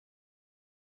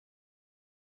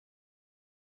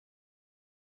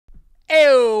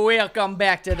Oh, welcome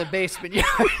back to the basement yard.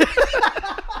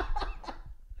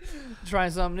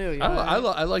 Trying something new. You know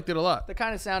I liked it a lot. That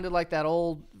kind of sounded like that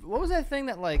old. What was that thing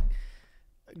that like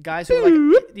guys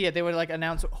who like they would like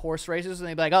announce horse races and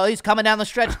they'd be like, oh, he's coming down the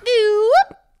stretch.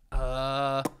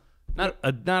 Not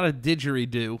a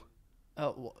didgeridoo.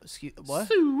 Oh, excuse what?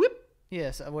 Swoop.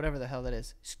 Yes, whatever the hell that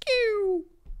is. Skew.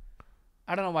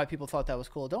 I don't know why people thought that was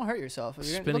cool. Don't hurt yourself. If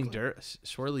you're gonna Spinning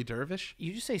swirly dervish.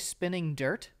 You just say spinning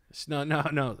dirt?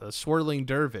 No, a swirling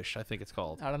dervish. I think it's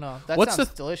called. I don't know. That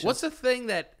sounds delicious. What's the thing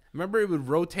that? Remember, it would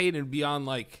rotate and be on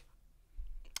like.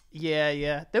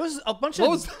 Yeah. There was a bunch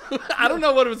of. I don't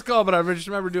know what it was called, but I just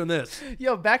remember doing this.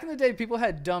 Yo, back in the day, people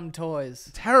had dumb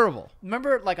toys. Terrible.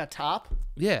 Remember, like a top?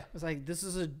 Yeah. It was like, this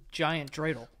is a giant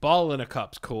dreidel. Ball in a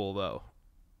cup's cool though.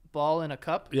 Ball in a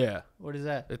cup? Yeah. What is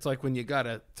that? It's like when you got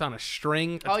it's on a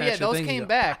string. Oh yeah, those came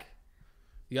back.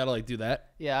 You gotta like do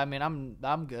that. Yeah, I mean,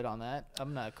 I'm good on that.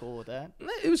 I'm not cool with that.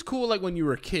 It was cool like when you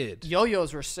were a kid.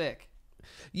 Yo-yos were sick.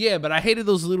 Yeah, but I hated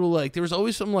those little like. There was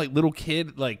always some like little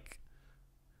kid like.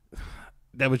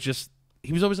 That was just.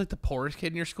 He was always like the poorest kid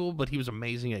in your school, but he was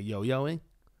amazing at yo-yoing.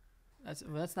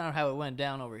 That's not how it went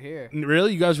down over here.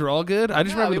 Really, you guys were all good. I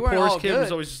just remember the poorest kid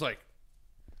was always just like.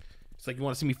 It's like, you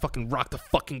want to see me fucking rock the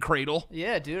fucking cradle?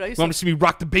 Yeah, dude. You want to see me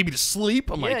rock the baby to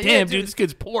sleep? I'm like, damn, dude, this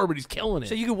kid's poor, but he's killing it.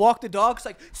 So you could walk the dog. It's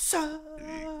like, son.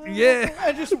 Yeah.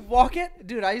 I just walk it.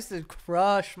 Dude, I used to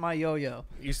crush my yo-yo.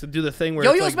 You used to do the thing where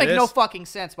yo-yos it's like make no fucking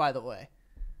sense, by the way.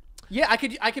 Yeah, I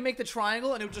could make the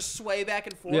triangle and it would just sway back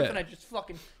and forth, and I just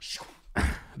fucking.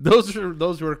 Those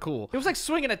were cool. It was like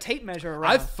swinging a tape measure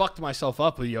around. I've fucked myself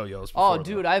up with yo-yos before. Oh,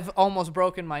 dude, I've almost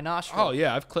broken my nostril. Oh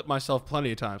yeah, I've clipped myself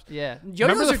plenty of times. Yeah,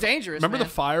 yo-yos are dangerous. Remember the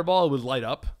fireball would light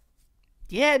up?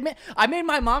 Yeah, I made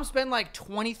my mom spend like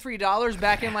 $23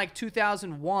 back in like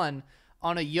 2001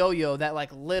 on a yo-yo that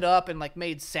like lit up and like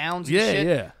made sounds and shit.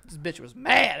 Yeah. This bitch was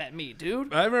mad at me,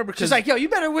 dude. I remember she's like, yo, you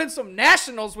better win some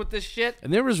nationals with this shit.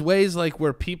 And there was ways like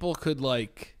where people could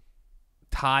like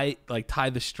tie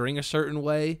the string a certain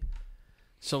way.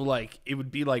 So like it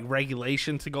would be like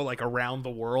regulation to go like around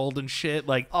the world and shit.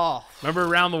 Like, remember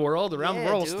Around the World? Around the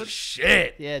World was the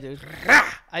shit. Yeah, dude.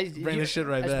 Bring this shit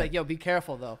right back. Like, yo, be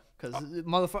careful though, because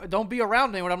motherfucker, don't be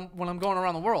around me when I'm going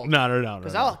around the world. No.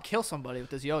 Because I'll kill somebody with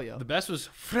this yo-yo. The best was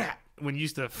when you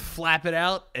used to flap it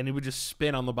out and it would just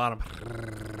spin on the bottom.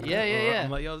 Yeah.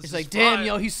 I'm like, yo, he's like, damn,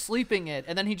 yo, he's sleeping it,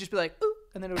 and then he'd just be like, ooh,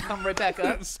 and then it would come right back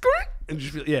up. And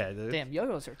just be, yeah, dude. Damn,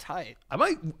 yo-yos are tight. I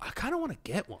kind of want to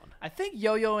get one. I think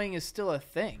yo-yoing is still a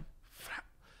thing.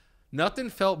 Nothing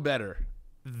felt better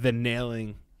than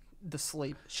nailing the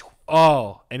sleep.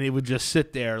 Oh, and it would just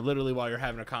sit there literally while you're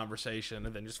having a conversation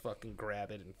and then just fucking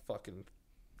grab it and fucking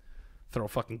throw a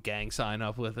fucking gang sign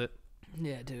up with it.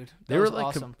 Yeah, dude. They were like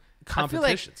awesome.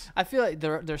 Competitions. I feel like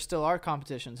there still are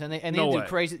competitions, and they do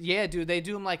crazy. Yeah, dude, they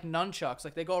do them like nunchucks.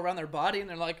 Like they go around their body and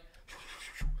they're like,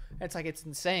 it's like it's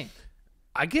insane.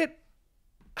 I get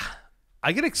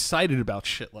excited about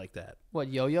shit like that. What,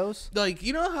 yo-yos? Like,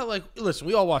 you know how like listen,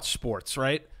 we all watch sports,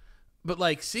 right? But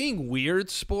like seeing weird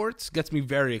sports gets me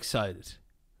very excited.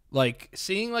 Like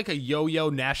seeing like a yo-yo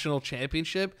national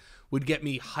championship would get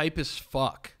me hype as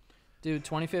fuck. Dude,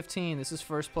 2015, this is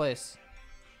first place.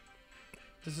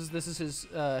 This is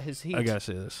his heat. I gotta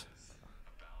say this.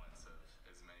 Balance of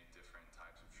as many different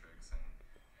types of tricks and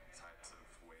types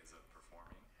of ways of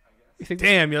performing, I guess.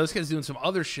 Damn, yo, this guy's doing some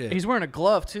other shit. He's wearing a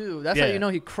glove too. That's how you know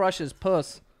he crushes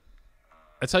puss.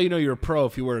 That's how you know you're a pro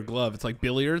if you wear a glove. It's like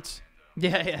billiards.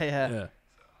 Yeah.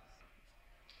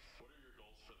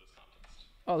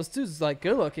 Oh, this dude's like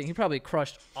good looking. He probably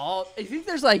crushed all. You think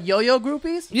there's like yo-yo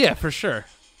groupies? Yeah, for sure.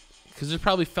 Because there's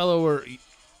probably fellow or.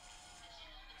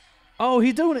 Oh,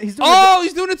 he's doing it. He's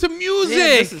doing it to music.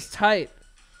 Damn, this is tight.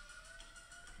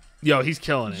 Yo, he's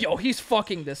killing it. Yo, he's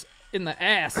fucking this in the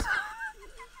ass.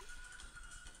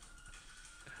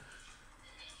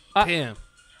 Damn.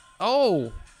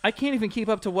 Oh. I can't even keep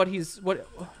up to what.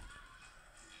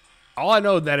 All I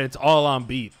know is that it's all on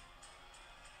beat.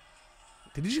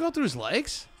 Did he just go through his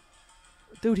legs?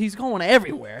 Dude, he's going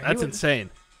everywhere. That's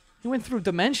insane. He went through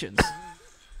dimensions.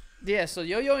 Yeah, so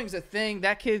yo-yoing's a thing.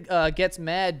 That kid gets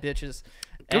mad, bitches.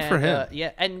 Good for him.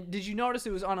 Yeah, and did you notice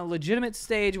it was on a legitimate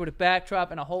stage with a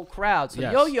backdrop and a whole crowd? So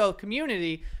yes. yo-yo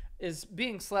community is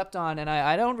being slept on, and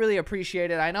I don't really appreciate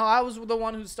it. I know I was the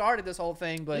one who started this whole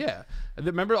thing, but... Yeah.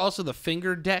 Remember also the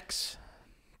finger decks?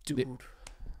 Dude.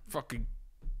 Fucking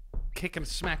kicking,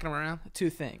 smacking them around.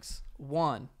 Two things.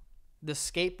 One, the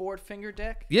skateboard finger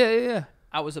deck. Yeah.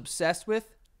 I was obsessed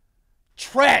with.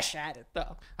 trash at it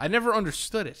though. I never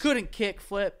understood it. Couldn't kick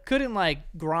flip. Couldn't like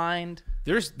grind.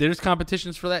 There's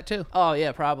competitions for that too. Oh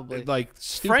yeah, probably. Like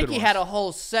stupid Frankie ones. had a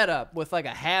whole setup with like a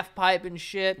half pipe and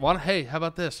shit. Hey, how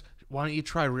about this? Why don't you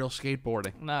try real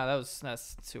skateboarding? No,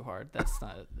 that's too hard. That's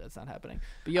not happening.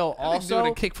 But yo, I think also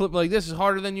doing a kickflip like this is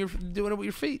harder than you're doing it with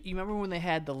your feet. you remember when they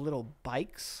had the little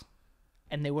bikes,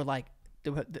 and they were like,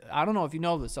 I don't know if you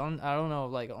know this. I don't know,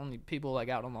 like only people like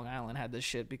out on Long Island had this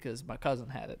shit because my cousin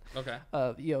had it. Okay.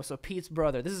 So Pete's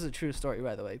brother. This is a true story,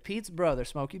 by the way. Pete's brother,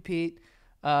 Smokey Pete.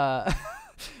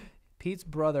 Pete's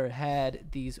brother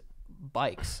had these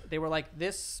bikes. They were like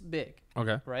this big.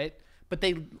 Okay. Right. But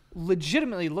they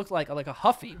legitimately looked like a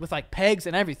Huffy with like pegs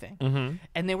and everything. Mm-hmm.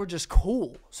 And they were just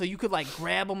cool. So you could like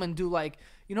grab them and do like,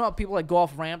 you know how people like go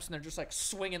off ramps and they're just like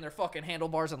swinging their fucking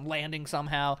handlebars and landing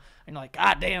somehow. And you're like,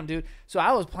 God damn, dude. So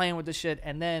I was playing with this shit.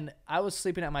 And then I was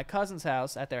sleeping at my cousin's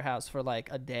house, at their house for like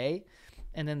a day.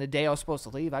 And then the day I was supposed to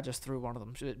leave, I just threw one of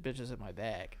them bitches in my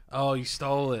bag. Oh, you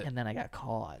stole it. And then I got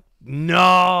caught.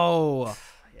 No.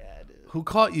 Yeah, dude. Who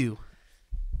caught you?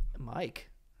 Mike.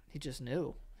 He just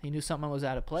knew. He knew something was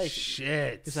out of place.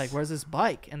 Shit. He's like, where's this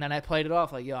bike? And then I played it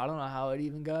off like, yo, I don't know how it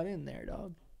even got in there,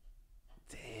 dog.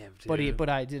 Damn, dude. But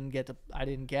I didn't get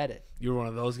it. You were one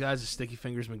of those guys, the Sticky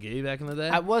Fingers McGee back in the day?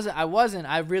 I wasn't.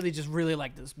 I really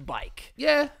liked this bike.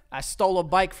 Yeah. I stole a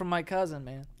bike from my cousin,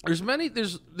 man. There's many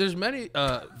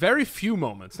very few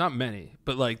moments, not many,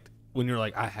 but like when you're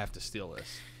like, I have to steal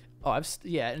this. Oh,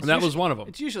 yeah. And that was one of them.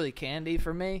 It's usually candy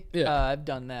for me. Yeah. I've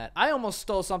done that. I almost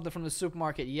stole something from the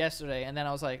supermarket yesterday, and then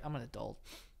I was like, I'm an adult.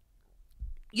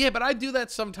 Yeah, but I do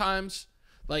that sometimes.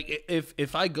 Like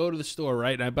if I go to the store,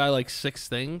 right, and I buy like 6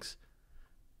 things,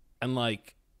 and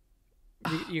like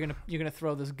you're gonna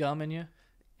throw this gum in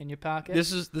your pocket.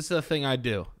 this is the thing I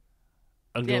do.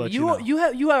 I'm gonna Damn, let you know.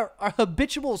 you are a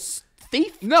habitual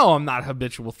thief. No, I'm not a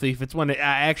habitual thief. It's when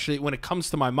when it comes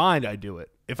to my mind, I do it.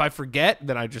 If I forget,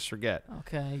 then I just forget.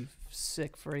 Okay, you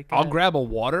sick freak. I'll grab a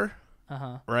water,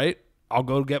 Uh-huh. right? I'll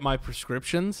go get my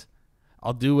prescriptions.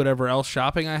 I'll do whatever else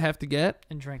shopping I have to get,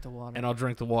 And drink the water. and I'll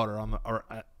drink the water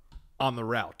on the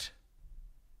route.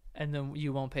 And then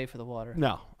you won't pay for the water.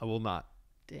 No, I will not.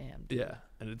 Damn. Dude. Yeah,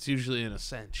 and it's usually an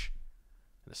Essentia.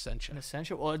 An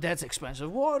Essentia? Well, that's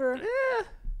expensive water. Yeah.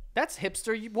 That's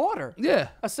hipster water. Yeah.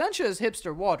 Essentia is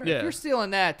hipster water. Yeah. If you're stealing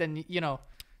that, then,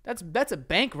 that's a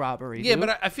bank robbery, Yeah, dude.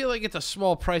 but I feel like it's a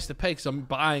small price to pay because I'm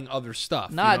buying other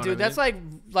stuff. Nah, you know dude, what I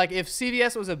that's like if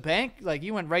CVS was a bank, like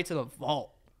you went right to the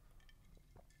vault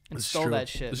and This is stole true. that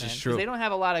shit, This man. is 'Cause true. they don't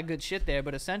have a lot of good shit there,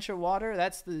 but Essentia water,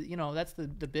 that's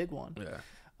the big one.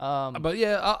 Yeah. But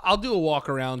yeah, I'll do a walk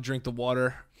around, drink the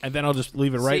water, and then I'll just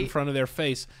leave it right in front of their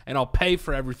face, and I'll pay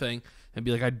for everything and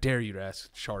be like, I dare you to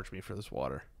charge me for this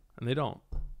water. And they don't.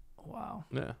 Wow.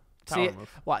 Yeah. See, Power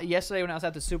move. well, yesterday when I was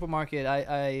at the supermarket,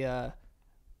 I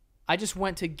just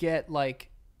went to get like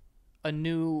a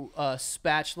new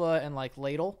spatula and like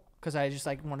ladle because I just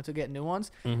like wanted to get new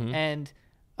ones, and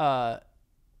I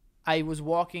was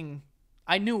walking.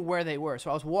 I knew where they were, so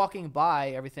I was walking by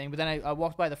everything. But then I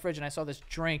walked by the fridge and I saw this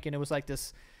drink, and it was like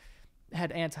this. It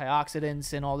had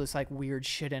antioxidants and all this like weird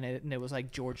shit in it, and it was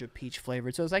like Georgia peach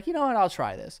flavored. So I was like, you know what, I'll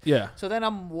try this. Yeah. So then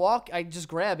I just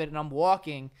grab it and I'm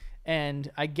walking,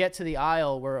 and I get to the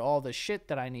aisle where all the shit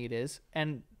that I need is,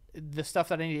 and the stuff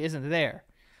that I need isn't there.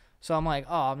 So I'm like,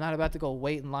 oh, I'm not about to go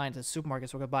wait in line to the supermarket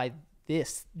so I can buy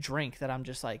this drink that I'm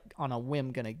just like on a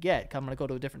whim gonna get. 'Cause I'm gonna go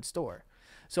to a different store.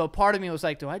 So part of me was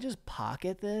like, do I just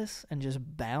pocket this and just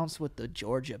bounce with the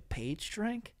Georgia peach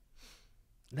drink?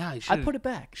 Nah, you I put it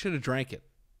back. Should have drank it.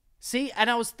 See, and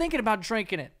I was thinking about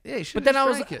drinking it. Yeah, you should But then have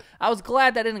drank it. I was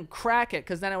glad that I didn't crack it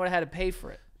because then I would have had to pay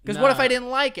for it. Because what if Nah. I didn't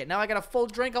like it? Now I got a full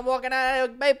drink. I'm walking out. I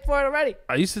paid for it already.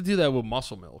 I used to do that with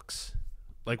muscle milks.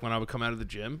 Like when I would come out of the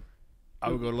gym, I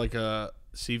would go to like a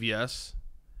CVS,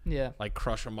 Yeah. like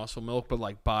crush a muscle milk, but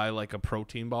like buy like a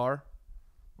protein bar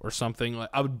or something. Like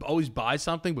I would always buy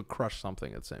something, but crush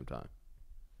something at the same time.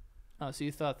 Oh, so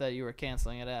you thought that you were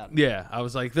canceling it out? Yeah, I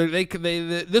was like, they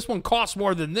this one costs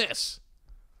more than this,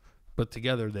 but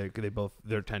together they're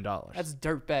 $10. That's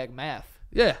dirtbag math.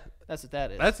 Yeah, That's what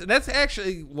that is. that's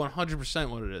actually 100%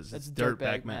 what it is. That's It's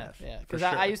dirtbag dirtbag math. Yeah. for Because sure.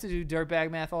 I used to do dirtbag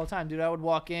math all the time, dude. I would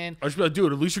walk in. I was like,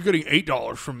 dude, at least you're getting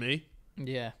 $8 from me.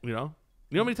 Yeah. You know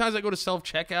how many times I go to self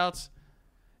checkouts,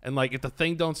 and like if the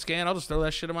thing don't scan, I'll just throw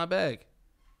that shit in my bag.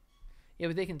 Yeah,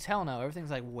 but they can tell now.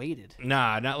 Everything's like weighted.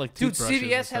 Nah, not like Dude, toothbrushes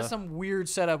and CVS has stuff. some weird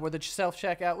setup where the self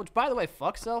checkout, which by the way,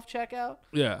 fuck self checkout.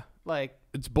 Yeah, Like,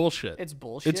 it's bullshit. it's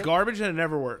bullshit. It's garbage and it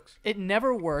never works. It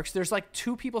never works. There's like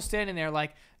 2 people standing there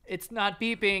like, it's not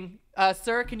beeping.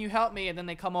 Sir, can you help me? And then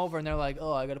they come over and they're like,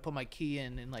 oh, I got to put my key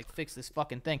in and like fix this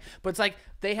fucking thing. But it's like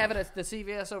they have it at the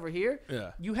CVS over here.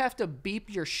 Yeah. You have to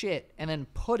beep your shit and then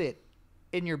put it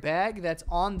in your bag that's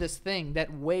on this thing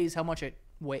that weighs how much it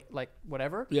like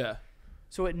whatever. Yeah.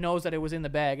 So it knows that it was in the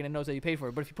bag and it knows that you paid for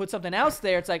it. But if you put something else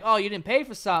there, it's like, oh, you didn't pay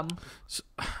for something.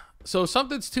 So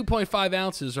something's 2.5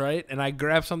 ounces, right? And I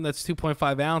grab something that's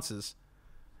 2.5 ounces.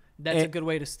 That's a good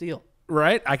way to steal.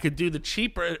 Right? I could do the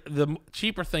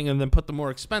cheaper thing and then put the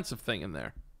more expensive thing in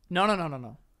there.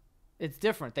 No. It's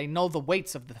different. They know the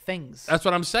weights of the things. That's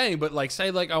what I'm saying. But like,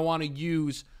 say like I want to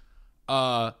use.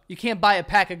 You can't buy a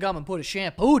pack of gum and put a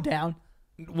shampoo down.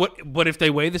 What if they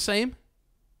weigh the same?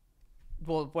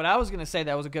 Well, what I was gonna say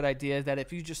that was a good idea is that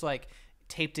if you just like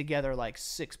tape together like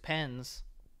 6 pens,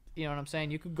 you know what I'm saying?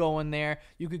 You could go in there.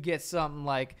 You could get something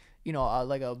like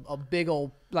like a big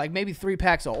old like maybe 3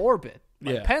 packs of Orbit.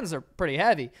 Like, yeah. Pens are pretty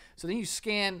heavy. So then you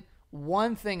scan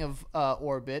one thing of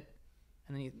Orbit,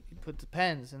 and then you put the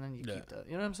pens, and then you keep the.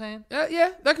 You know what I'm saying?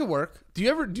 Yeah, that could work. Do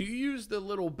you use the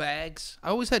little bags? I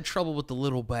always had trouble with the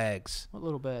little bags. What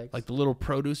little bags? Like the little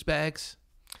produce bags.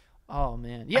 Oh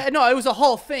man, yeah, no, it was a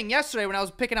whole thing yesterday when I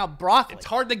was picking out broccoli. It's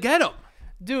hard to get them,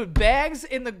 dude. Bags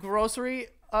in the grocery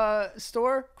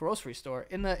store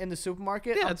in the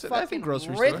supermarket. Yeah, I'm that's fucking a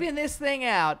grocery ripping store. this thing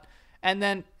out, and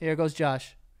then here goes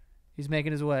Josh. He's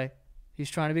making his way. He's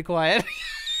trying to be quiet.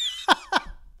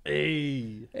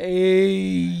 Hey.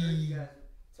 You guys are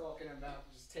talking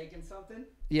about just taking something?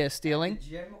 Yeah, stealing. At the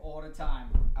gym all the time.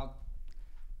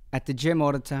 At the gym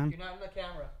all the time. You're not in the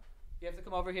camera. You have to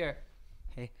come over here.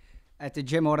 Hey, at the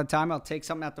gym all the time, I'll take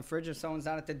something out the fridge if someone's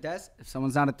not at the desk. If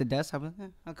someone's not at the desk,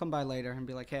 I'll come by later and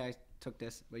be like, hey, I took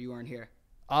this, but you weren't here.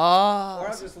 Or Oh,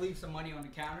 I'll just leave some money on the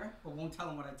counter, but won't tell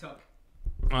them what I took.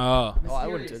 Oh. I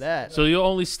wouldn't do that. So you'll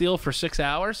only steal for 6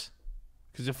 hours?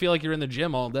 Because you feel like you're in the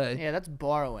gym all day. Yeah, that's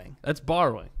borrowing. That's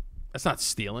borrowing. That's not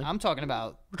stealing. I'm talking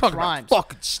about We're talking crimes. about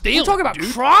fucking stealing. We're talking about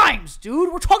dude. crimes,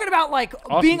 dude. We're talking about like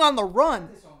Awesome. being on the run.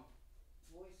 Voice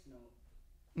note.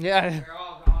 Yeah. They're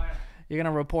all gone. You're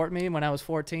gonna report me when I was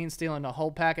 14 stealing a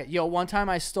whole packet. Yo, one time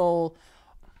I stole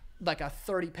like a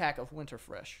 30 pack of Winter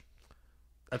Fresh.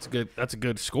 That's a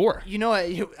good score. You know what?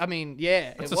 I mean,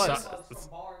 yeah, That's it a was. From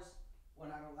bars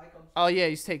when I don't like them. Oh yeah,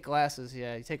 you used to take glasses.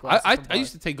 Yeah, you take glasses. I from I bars.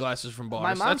 used to take glasses from bars.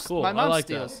 My mom- That's cool. my mom I like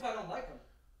steals. If I don't like them,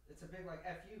 it's a big like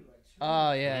FU. Like,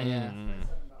 Oh yeah, yeah. Mm. $7.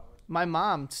 My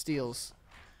mom steals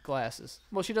glasses.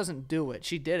 Well, she doesn't do it.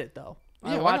 She did it though.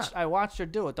 Yeah, why I watched her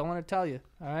do it. Don't want to tell you.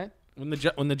 All right.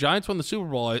 that. When the Giants won the Super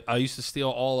Bowl, I used to steal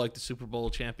all like the Super Bowl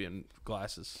champion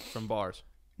glasses from bars.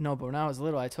 No, but when I was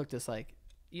little, I took this like,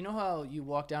 you know how you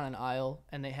walk down an aisle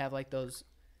and they have like those,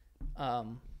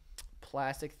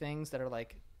 plastic things that are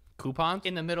like Coupons?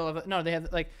 in the middle of it. No, they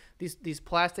have like these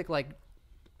plastic like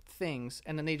things,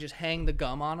 and then they just hang the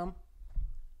gum on them.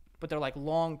 But they're like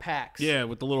long packs. Yeah,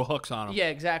 with the little hooks on them. Yeah,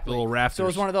 exactly. The little So it rafters.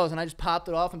 was one of those, and I just popped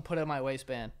it off and put it in my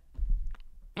waistband.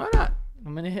 Why not? I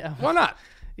mean, yeah, Why not?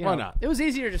 you Why know, not? It was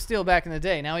easier to steal back in the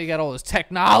day. Now you got all this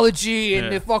technology and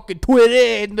Yeah. the fucking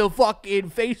Twitter and the fucking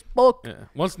Facebook. Yeah.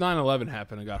 Once 9/11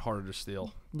 happened, it got harder to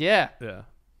steal. Yeah. Yeah.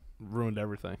 Ruined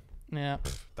everything. Yeah.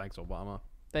 Thanks, Obama.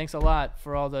 Thanks a lot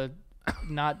for all the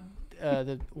not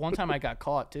the one time I got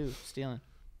caught too stealing.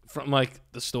 From like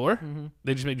the store? Mm-hmm.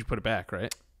 They just made you put it back,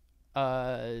 right?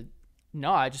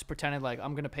 No, I just pretended like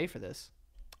I'm gonna pay for this.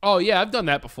 Oh yeah, I've done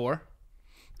that before.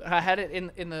 I had it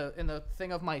in the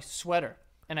thing of my sweater,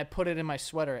 and I put it in my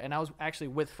sweater, and I was actually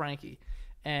with Frankie,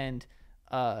 and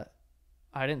I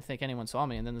didn't think anyone saw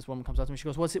me, and then this woman comes up to me, she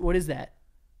goes, what is that?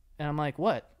 And I'm like,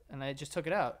 what? And I just took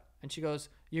it out, and she goes,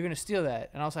 you're gonna steal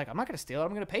that? And I was like, I'm not gonna steal it,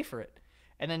 I'm gonna pay for it.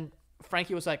 And then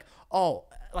Frankie was like, oh,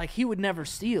 like he would never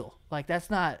steal, like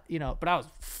that's not, but I was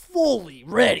fully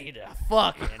ready to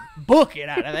fucking book it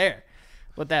out of there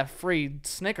with that free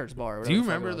Snickers bar. or Do you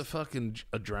whatever remember it the was. fucking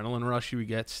adrenaline rush you would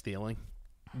get stealing?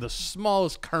 The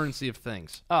smallest currency of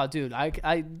things. Oh, dude,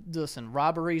 I listen,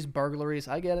 robberies, burglaries,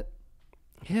 I get it.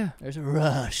 Yeah. There's a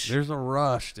rush. There's a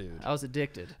rush, dude. I was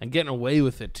addicted. And getting away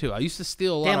with it, too. I used to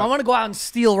steal a lot. Damn, I want to go out and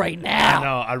steal right I now.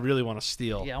 know. I really want to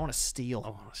steal. Yeah, I want to steal. I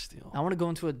want to steal. I want to go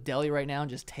into a deli right now and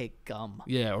just take gum.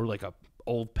 Yeah, or like a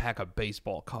old pack of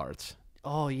baseball cards.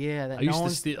 Oh yeah, that I used no to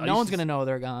one's, steal- I no used one's to gonna know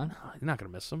they're gone. You're not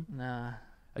going to miss them. Nah.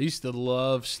 I used to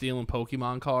love stealing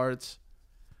Pokemon cards.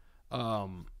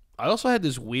 I also had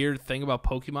this weird thing about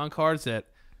Pokemon cards that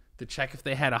to check if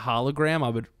they had a hologram, I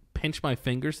would pinch my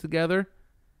fingers together,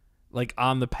 like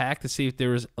on the pack, to see if there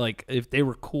was like if they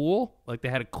were cool, like they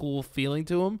had a cool feeling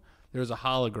to them. There was a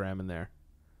hologram in there.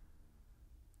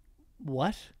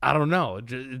 What? I don't know,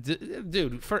 dude.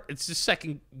 It's just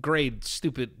second grade,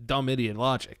 stupid, dumb, idiot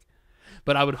logic.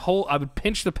 But I would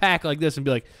pinch the pack like this and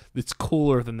be like, it's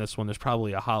cooler than this one. There's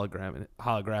probably a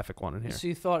holographic one in here. So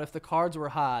you thought if the cards were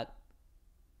hot,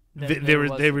 then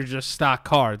They were just stock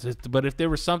cards. But if there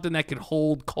was something that could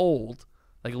hold cold,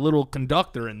 like a little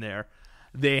conductor in there,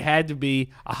 they had to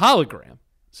be a hologram.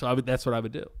 So that's what I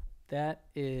would do. That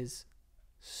is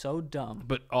so dumb,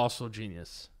 But also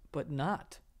genius. but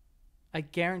not. I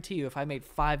guarantee you, if I made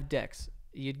 5 decks,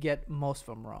 you'd get most of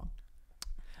them wrong.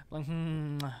 Like,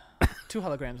 2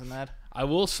 holograms in that. I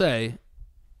will say,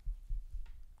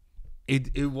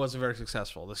 it wasn't very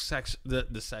successful. The sex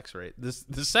rate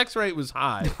the sex rate was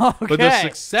high, but the Okay.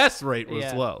 success rate was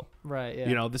Yeah. low. Right, yeah.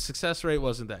 You know, the success rate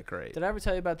wasn't that great. Did I ever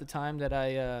tell you about the time that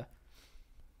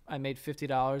I made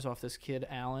 $50 off this kid,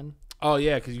 Alan? Oh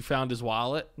yeah, because you found his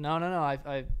wallet, No.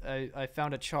 I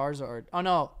found a Charizard. Oh,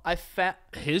 no.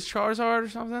 his Charizard or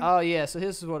something, Oh, yeah. So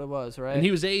this is what it was, right? and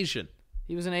he was Asian.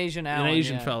 He was an Asian Alan.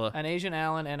 Asian yeah. fella. An Asian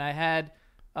Alan, and I had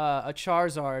a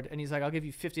Charizard, and he's like, I'll give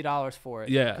you $50 for it.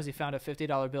 Yeah. Because he found a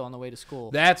 $50 bill on the way to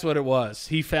school. That's what it was.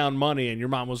 He found money, and your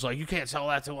mom was like, "You can't sell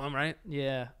that to him, right?"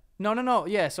 Yeah. No.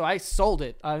 Yeah, so I sold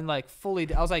it. I'm like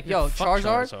fully. I was like, yo, fuck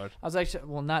Charizard? Charizard. I was like,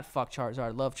 well, not fuck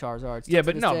Charizard. Love Charizard. Yeah, Still to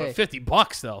but this no, day. but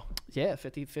 $50 though. Yeah,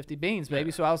 50 beans,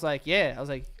 baby. So I was like, yeah. I was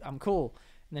like, I'm cool.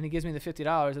 And then he gives me the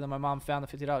 $50, and then my mom found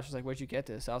the $50. She's like, where'd you get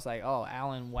this? I was like, oh,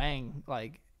 Alan Wang,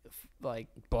 like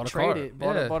Bought a traded,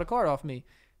 card. bought a card off me.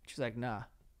 She's like, nah.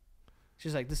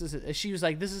 She's like, she was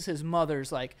like, this is his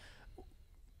mother's like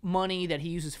money that he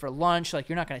uses for lunch. Like,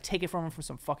 you're not gonna take it from him for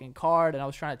some fucking card. And I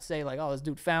was trying to say like, oh, this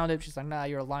dude found it. She's like, nah,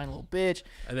 you're a lying little bitch.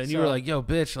 And then you So- were like, "Yo,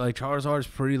 bitch, like Charizard's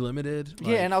pretty limited."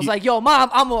 yeah, and I was like, yo, mom,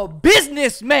 I'm a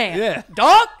businessman. Yeah.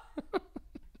 Dog.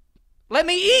 Let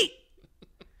me eat.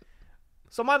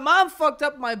 So my mom fucked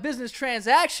up my business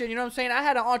transaction. You know what I'm saying? I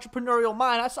had an entrepreneurial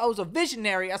mind. I was a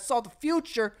visionary. I saw the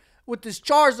future with this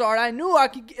Charizard. I knew I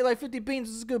could get like 50 beans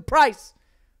is a good price.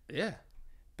 "Yeah,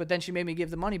 But then she made me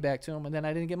give the money back to him, and then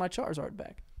I didn't get my Charizard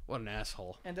back. what an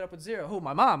asshole." Ended up with 0. Who?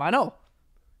 My mom. I know.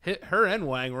 Her and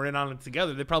Wang were in on it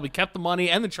together. They probably kept the money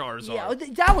and the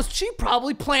Charizard. Yeah, she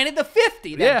probably planted the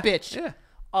 50. That bitch. Yeah.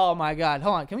 Oh my God.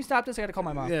 Hold on. Can we stop this? I gotta call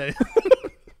my mom. Yeah.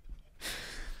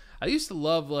 I used to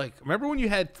love, like, remember when you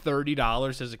had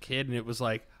 $30 as a kid and it was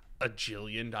like a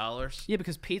jillion dollars? Yeah,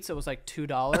 because pizza was like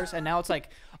 $2, and now it's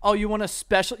like, oh, you want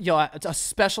it's a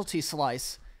specialty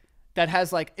slice that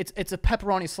has like it's a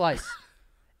pepperoni slice,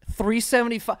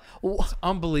 $3.75. It's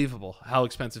unbelievable how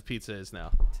expensive pizza is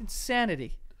now. It's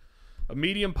insanity. A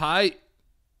medium pie,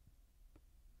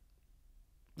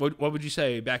 what would you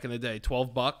say back in the day?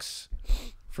 $12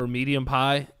 for a medium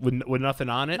pie with nothing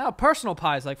on it? Now personal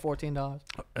pie is like $14.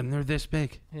 And they're this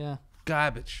big. Yeah,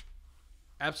 Garbage.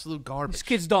 Absolute garbage. these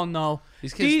kids don't know.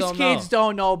 These kids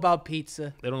don't know about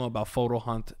pizza. They don't know about photo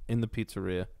hunt in the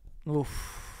pizzeria.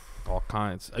 Oof. All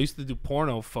kinds. I used to do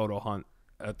porno photo hunt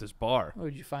at this bar. What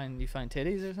did you find? You find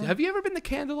titties or something? Have you ever been to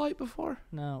Candlelight before?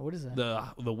 No. What is that?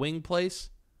 The wing place?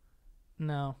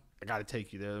 No. I gotta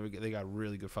take you there. They got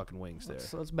really good fucking wings there.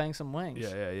 So let's bang some wings.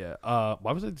 Yeah.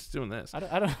 Why was I just doing this? I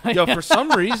don't. Yo, for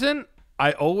some reason,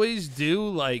 I always do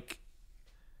like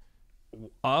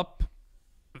up,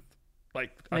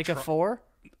 like Make a 4.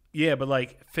 Yeah, but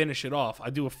like finish it off. I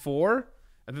do a 4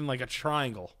 and then like a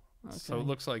triangle, so it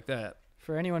looks like that.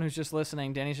 For anyone who's just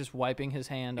listening, Danny's just wiping his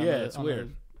hand on, Yeah, the, it's on weird.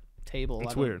 the table.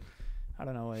 It's weird. I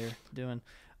don't know what you're doing.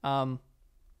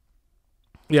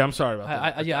 Yeah, I'm sorry about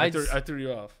that. I I threw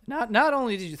you off. Not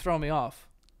only did you throw me off,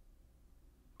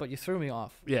 but you threw me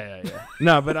off. Yeah.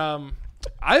 No, but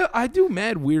I do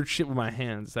mad weird shit with my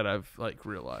hands that I've like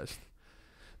realized.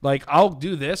 Like I'll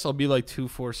do this, I'll be like 2,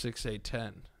 4, 6, 8,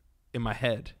 10 in my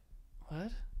head.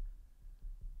 What?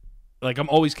 Like I'm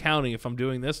always counting. If I'm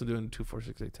doing this, I'm doing 2, 4,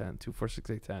 6, 8, 10. 2, 4, 6,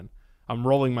 8, 10. I'm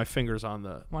rolling my fingers on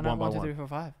the Why not 1 by 1, 2, 1. 3, 4,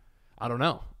 5? I don't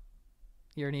know.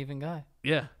 You're an even guy.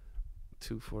 Yeah.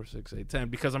 2, 4, 6, 8, 10.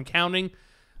 Because I'm counting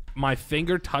my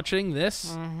finger touching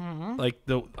this. Mm-hmm. Like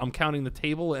I'm counting the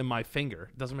table and my finger.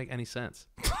 It doesn't make any sense.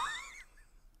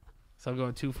 So I'm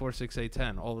going 2, 4, 6, 8,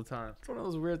 10 all the time. It's one of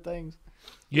those weird things.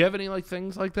 You have any like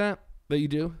things like that you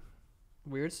do?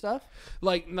 Weird stuff?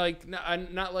 Like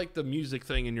not like the music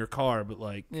thing in your car, but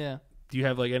like Yeah. do you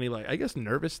have like any like I guess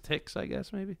nervous tics? I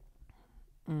guess maybe.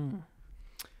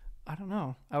 I don't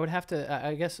know. I would have to.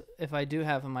 I guess if I do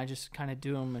have them, I just kind of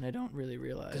do them, and I don't really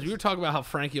realize. Because we were talking about how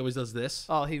Frankie always does this.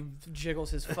 Oh, he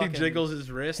jiggles his He fucking. jiggles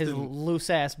his wrist. his and loose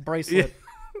ass bracelet.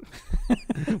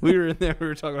 we were in there. We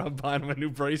were talking about buying him a new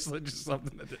bracelet, just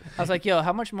something. I was like, "Yo,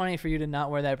 how much money for you to not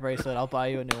wear that bracelet? I'll buy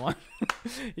you a new one."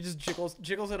 He just jiggles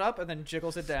it up and then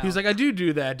jiggles it down. He was like, "I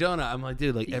do that, don't I?" I'm like,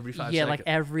 "Dude, like every 5 yeah, seconds." like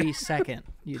every second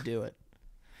you do it.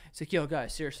 He's like, yo,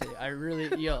 guys, seriously,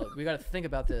 we got to think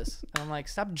about this. And I'm like,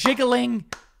 stop jiggling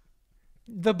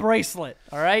the bracelet,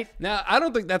 all right? Now, I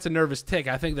don't think that's a nervous tick.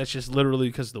 I think that's just literally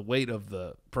because of the weight of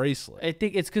the bracelet. I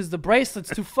think it's because the bracelet's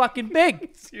too fucking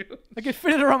big. I can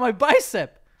fit it around my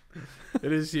bicep.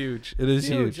 It is huge. It is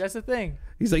huge. That's the thing.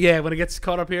 He's like, yeah, when it gets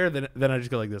caught up here, then I just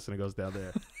go like this and it goes down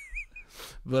there.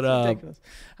 But Ridiculous.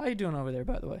 How you doing over there,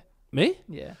 by the way? me?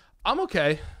 Yeah. I'm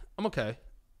okay.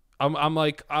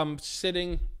 I'm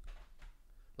sitting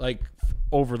like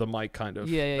over the mic kind of.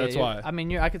 Yeah. That's why. I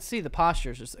mean, I could see the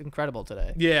posture's just incredible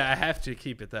today. Yeah, I have to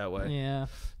keep it that way. Yeah.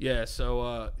 Yeah,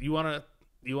 so you wanna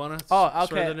Oh, okay.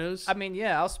 spread the news? I mean,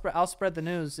 yeah, I'll spread the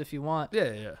news if you want.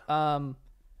 Yeah.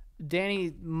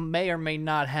 Danny may or may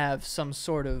not have some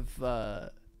sort of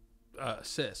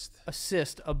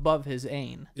Cyst. above his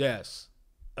ane. Yes.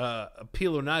 A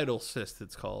pilonidal cyst,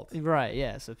 it's called. Right.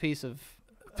 Yes, a piece of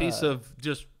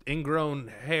Just ingrown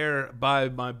hair by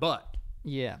my butt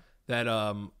yeah. that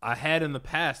I had in the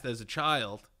past as a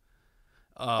child.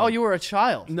 Oh, you were a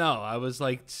child. No, I was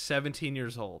like 17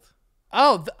 years old.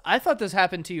 Oh, I thought this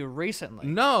happened to you recently.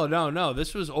 No.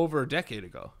 This was over a decade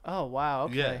ago. Oh, wow.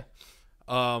 Okay.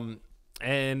 Yeah.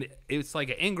 And it's like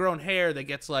an ingrown hair that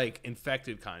gets like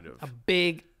infected, kind of. A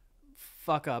big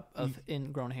fuck up of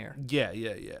ingrown hair. Yeah.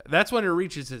 That's when it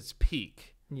reaches its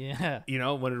peak. Yeah. You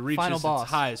know, when it reaches Final its boss.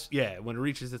 highest. Yeah, when it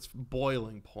reaches its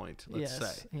boiling point, let's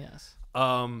say. Yes.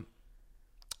 And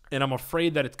I'm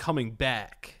afraid that it's coming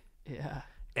back. Yeah.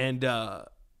 And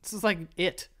This is like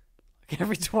it.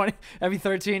 Like every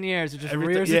 13 years, it just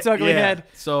rears its ugly head.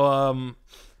 So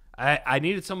I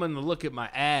needed someone to look at my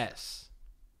ass,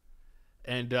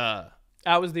 and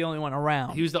I was the only one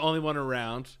around. he was the only one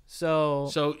around.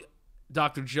 So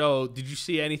Dr. Joe, did you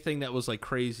see anything that was like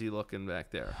crazy looking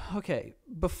back there? Okay,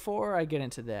 before I get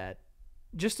into that,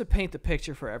 just to paint the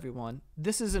picture for everyone,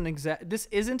 this isn't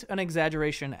an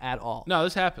exaggeration at all. No,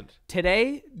 this happened.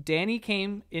 Today, Danny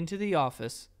came into the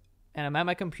office, and I'm at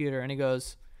my computer, and he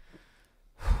goes,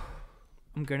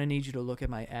 I'm gonna need you to look at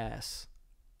my ass.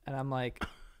 And I'm like,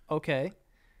 okay.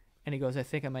 And he goes, I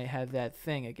think I might have that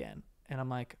thing again. And I'm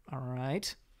like, all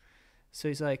right. So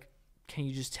he's like, can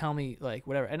you just tell me, like,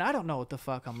 whatever? And I don't know what the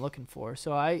fuck I'm looking for.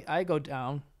 So I go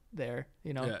down there,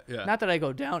 you know. Yeah. Not that I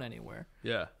go down anywhere.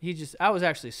 Yeah. I was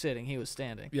actually sitting. He was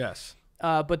standing. Yes.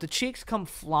 But the cheeks come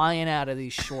flying out of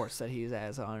these shorts that he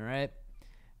has on, right?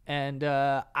 And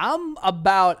I'm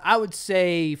about, I would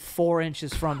say, 4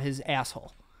 inches from his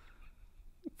asshole.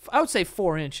 I would say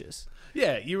 4 inches.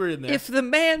 Yeah, you were in there. If the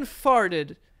man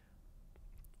farted,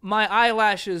 my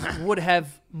eyelashes would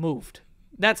have moved.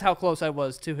 That's how close I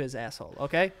was to his asshole,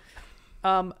 okay?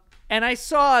 And I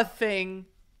saw a thing,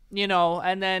 you know,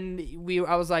 and then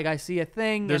I was like, I see a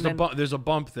thing. There's a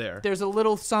bump there. There's a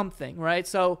little something, right?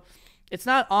 So it's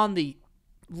not on the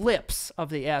lips of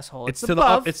the asshole. It's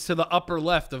above. It's to the upper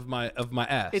left of my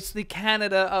ass. It's the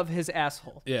Canada of his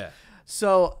asshole. Yeah.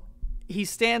 So he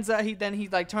stands up. He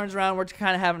like turns around. We're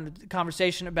kind of having a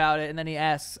conversation about it, and then he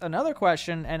asks another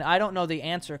question, and I don't know the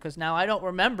answer because now I don't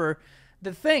remember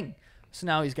the thing. So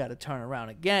now he's got to turn around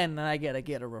again, and I got to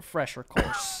get a refresher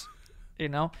course, you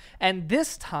know. And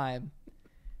this time,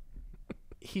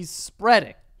 he's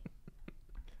spreading.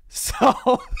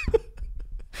 So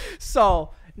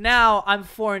now I'm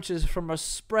 4 inches from a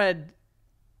spread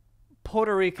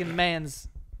Puerto Rican man's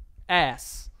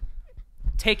ass,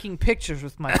 taking pictures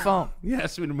with my phone. You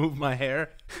asked me to move my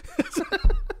hair.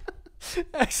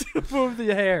 Actually, move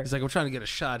the hair. He's like, I'm trying to get a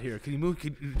shot here. Can you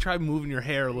try moving your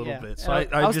hair a little bit? So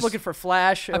I was looking for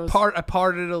flash. I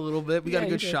parted it a little bit. We got a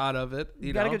good you did. shot of it.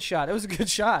 You got a good shot. It was a good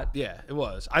shot. Yeah, it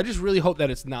was. I just really hope that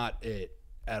it's not it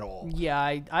at all. Yeah,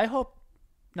 I hope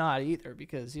not either,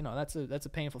 because you know that's a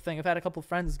painful thing. I've had a couple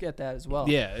friends get that as well.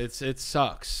 Yeah, it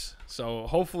sucks. So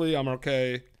hopefully I'm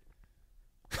okay.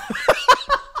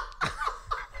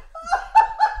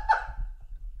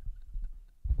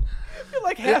 You're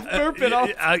like half burping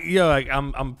off.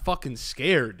 I'm fucking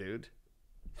scared, dude.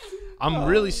 I'm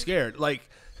really scared. Like,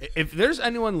 if there's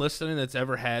anyone listening that's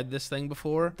ever had this thing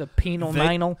before, The penal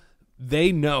ninal.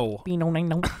 they know. Penal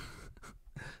ninal.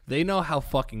 They know how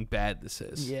fucking bad this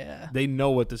is. Yeah. They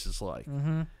know what this is like.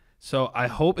 Mm-hmm. So I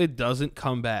hope it doesn't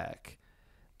come back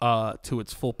to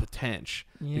its full potential.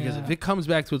 Because if it comes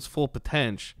back to its full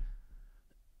potential,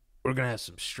 we're going to have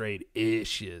some straight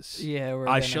issues. Yeah,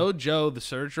 I showed Joe the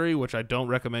surgery, which I don't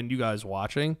recommend you guys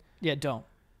watching. Yeah, don't.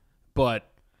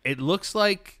 But it looks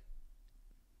like...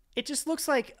 It just looks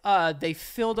like they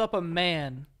filled up a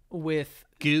man with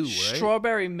goo, right?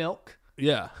 Strawberry milk.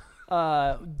 Yeah.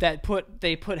 They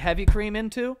put heavy cream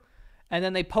into, and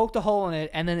then they poked a hole in it,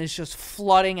 and then it's just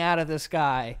flooding out of this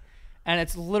guy, and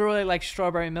it's literally like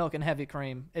strawberry milk and heavy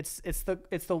cream. It's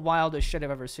the wildest shit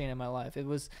I've ever seen in my life. It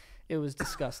was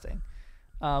disgusting.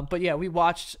 But yeah, we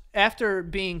watched after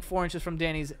being 4 inches from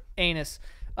Danny's anus.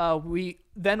 We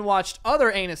then watched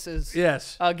other anuses.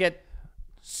 Yes. Get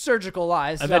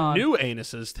surgicalized. And then new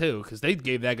anuses too, because they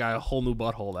gave that guy a whole new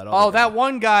butthole. That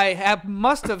one guy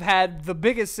must have had the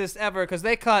biggest cyst ever because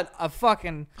they cut a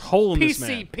fucking hole in this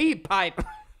man. PCP pipe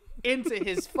into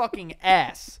his fucking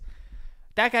ass.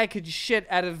 That guy could shit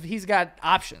out of. He's got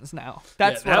options now.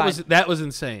 That was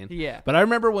insane. Yeah. But I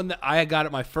remember when I got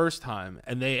it my first time,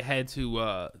 and they had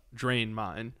to drain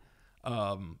mine,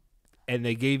 and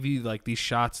they gave you like these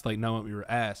shots like numb up your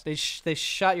ass. They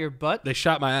shot your butt. They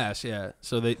shot my ass. Yeah.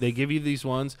 So they give you these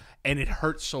ones, and it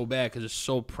hurts so bad because it's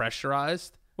so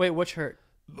pressurized. Wait, which hurt?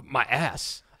 My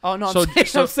ass. Oh no,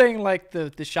 I'm saying like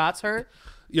the shots hurt.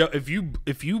 Yeah. If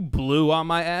you blew on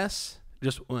my ass,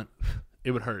 just went. It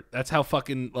would hurt. That's how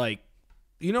fucking like,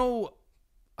 if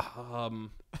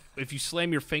you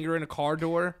slam your finger in a car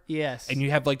door, yes, and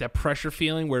you have like that pressure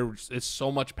feeling where it's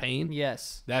so much pain,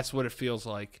 yes, that's what it feels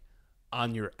like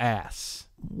on your ass.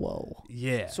 Whoa.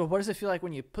 Yeah. So what does it feel like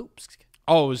when you poop?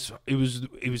 Oh, it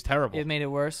was terrible. It made it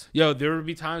worse. Yo, there would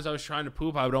be times I was trying to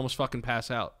poop, I would almost fucking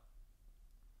pass out.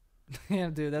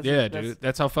 Yeah, dude.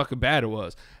 That's how fucking bad it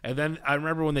was. And then I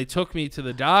remember when they took me to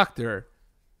the doctor.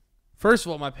 First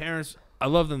of all, my parents, I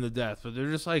love them to death, but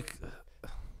they're just like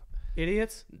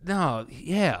idiots. No,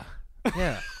 yeah.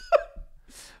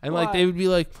 And like they would be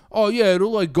like, "Oh yeah, it'll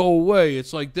like go away.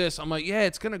 It's like this." I'm like, "Yeah,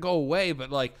 it's gonna go away,"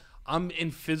 but like I'm in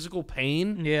physical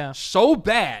pain, so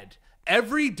bad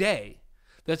every day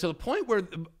that to the point where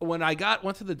when I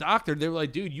went to the doctor, they were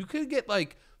like, "Dude, you could get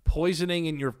like poisoning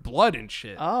in your blood and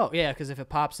shit." Oh yeah, because if it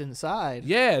pops inside.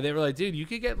 Yeah, they were like, "Dude, you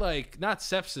could get like not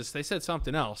sepsis." They said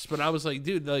something else, but I was like,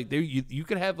 "Dude, like you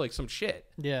could have like some shit."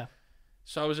 Yeah.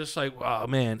 So I was just like, "Oh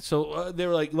man." So they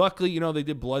were like, luckily, they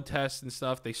did blood tests and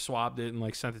stuff. They swabbed it and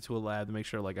like sent it to a lab to make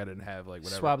sure like I didn't have like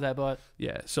whatever. Swab that butt.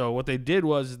 Yeah. So what they did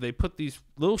was they put these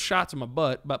little shots in my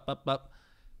butt.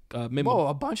 Whoa,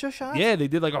 a bunch of shots? Yeah, they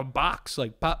did like a box,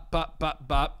 like pop, pop, pop,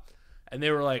 pop, and they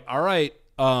were like, "All right,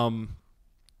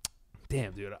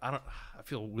 damn, dude, I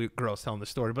feel weird, gross telling the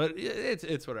story, but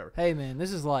it's whatever." Hey, man,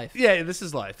 this is life. Yeah, this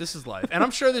is life. And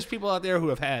I'm sure there's people out there who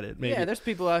have had it. Maybe. Yeah, there's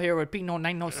people out here with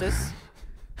P996.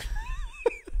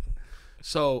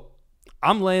 So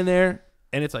I'm laying there,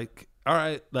 and it's like, all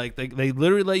right, like they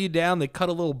literally lay you down. They cut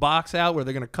a little box out where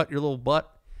they're gonna cut your little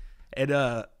butt, and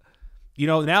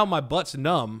now my butt's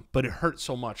numb, but it hurts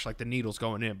so much, like the needle's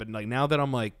going in. But like now that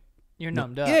I'm like. You're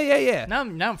numbed up. Yeah. Now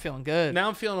I'm feeling good. Now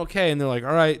I'm feeling okay, and they're like,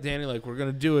 "All right, Danny, like we're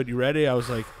gonna do it. You ready?" I was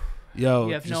like, "Yo,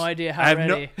 you have no idea how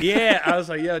ready." I was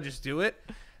like, "Yo, just do it."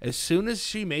 As soon as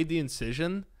she made the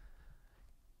incision,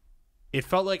 it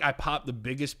felt like I popped the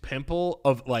biggest pimple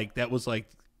of like that was like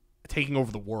taking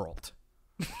over the world.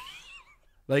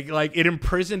 like it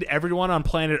imprisoned everyone on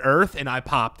planet Earth, and I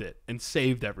popped it and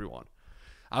saved everyone.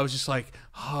 I was just like,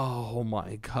 "Oh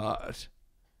my god!"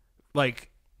 Like.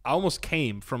 I almost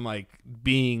came from like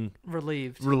being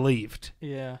relieved.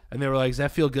 Yeah. And they were like, "Does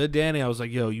that feel good, Danny?" I was like,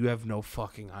 "Yo, you have no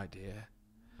fucking idea."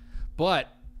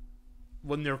 But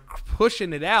when they're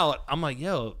pushing it out, I'm like,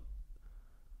 "Yo,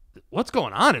 what's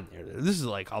going on in there? This is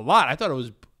like a lot." I thought it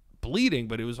was bleeding,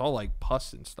 but it was all like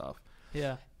pus and stuff.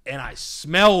 Yeah. And I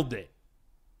smelled it.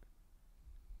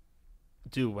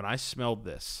 Dude, when I smelled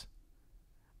this,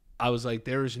 I was like,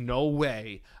 there is no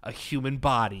way a human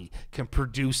body can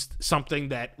produce something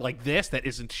that like this that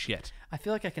isn't shit. I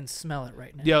feel like I can smell it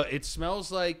right now. Yo, it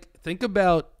smells like, think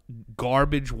about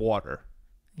garbage water.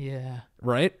 Yeah.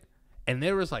 Right? And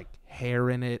there was like hair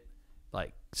in it,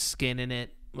 like skin in it,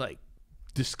 like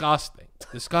disgusting.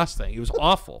 Disgusting. It was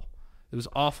awful. It was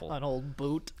awful. An old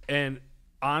boot. And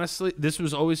honestly, this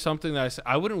was always something that I said,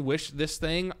 I wouldn't wish this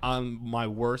thing on my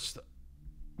worst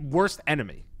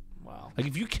enemy. Wow. Like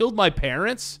if you killed my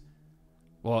parents,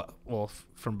 well,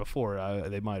 from before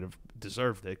they might have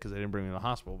deserved it because they didn't bring me to the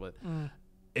hospital. But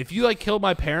if you like killed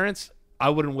my parents, I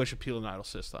wouldn't wish a pilonidal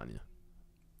cyst on you.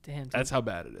 Damn. Dude. That's how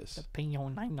bad it is.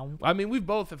 The I mean, we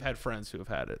both have had friends who have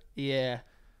had it. Yeah,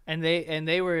 and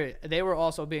they were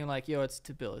also being like, "Yo, it's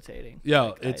debilitating." Yo,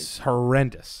 like, it's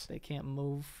horrendous. They can't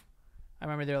move. I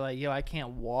remember they're like, "Yo, I can't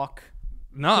walk."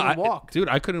 No, walk. Dude,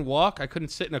 I couldn't walk. I couldn't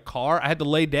sit in a car. I had to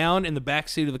lay down in the back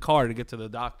seat of the car to get to the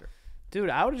doctor. Dude,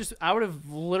 I would have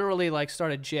literally like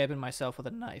started jabbing myself with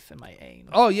a knife in my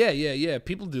anus. Oh yeah.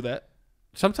 People do that.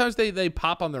 Sometimes they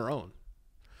pop on their own,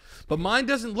 but mine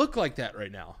doesn't look like that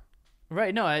right now.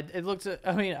 Right? No, it looks.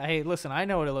 I mean, hey, listen, I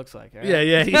know what it looks like. Right?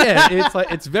 Yeah. It's like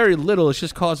it's very little. It's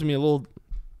just causing me a little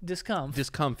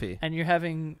discomfy. And you're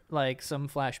having like some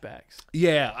flashbacks.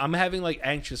 Yeah, I'm having like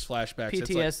anxious flashbacks. It's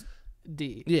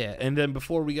PTSD. yeah, and then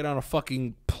before we get on a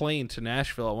fucking plane to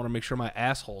Nashville, I want to make sure my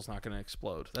asshole's not going to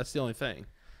explode. That's the only thing.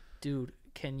 Dude,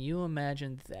 can you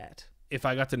imagine that? If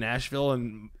I got to Nashville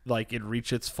and like it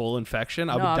reached its full infection,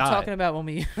 I would I'm die. talking about when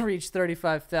we reached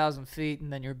 35,000 feet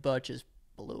and then your butt just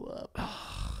blew up.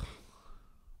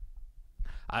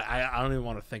 I don't even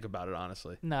want to think about it,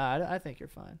 honestly. Nah, I think you're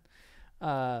fine.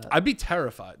 I'd be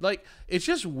terrified. Like, it's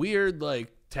just weird,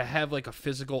 like, to have like a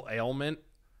physical ailment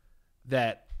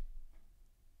that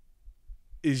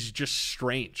is just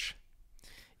strange.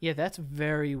 Yeah, that's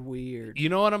very weird. You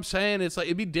know what I'm saying? It's like,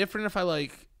 it'd be different if I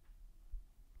like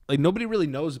nobody really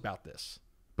knows about this,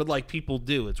 but like people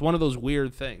do. It's one of those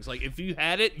weird things. Like, if you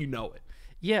had it, you know it.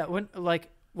 Yeah,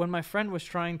 when my friend was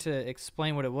trying to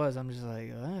explain what it was, I'm just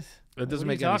like, what? It doesn't What are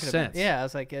make you any talking sense. about? Yeah, I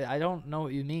was like, I don't know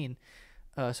what you mean.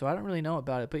 So I don't really know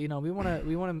about it, but you know, we want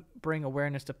to bring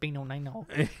awareness to Pinot Noir.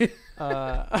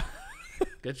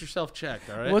 Get yourself checked,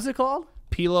 all right? What's it called?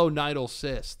 Pilonidal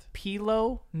cyst.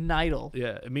 Pilonidal.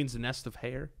 Yeah, it means nest of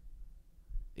hair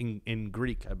in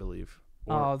Greek, I believe.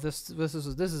 Oh, this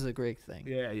is a Greek thing.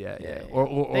 Yeah.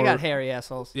 They got hairy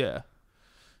assholes. Yeah.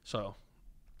 So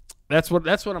that's what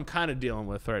I'm kind of dealing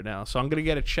with right now. So I'm gonna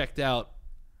get it checked out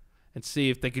and see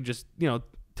if they could just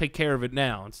take care of it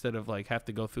now instead of like have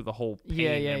to go through the whole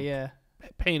pain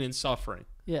pain and suffering.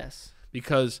 Yes.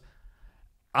 Because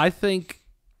I think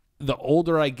the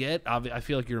older I get, I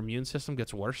feel like your immune system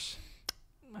gets worse.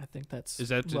 I think that's Is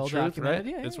that the well truth, documented.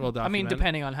 right? Yeah, It's yeah. well I mean, documented.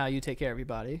 depending on how you take care of your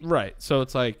body. Right. So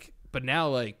it's like, but now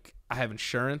like I have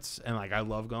insurance and like I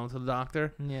love going to the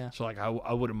doctor. Yeah. So like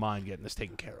I wouldn't mind getting this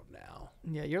taken care of now.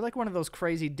 Yeah, you're like one of those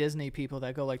crazy Disney people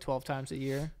that go like 12 times a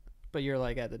year, but you're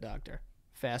like at the doctor.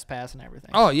 Fast pass and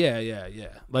everything. Oh yeah.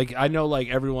 Like I know like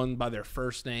everyone by their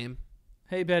first name.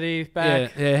 Hey Betty,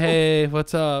 back. Yeah, hey,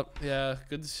 what's up? Yeah,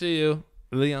 good to see you.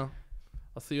 I'll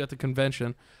see you at the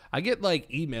convention. I get like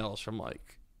emails from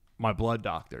like my blood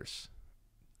doctors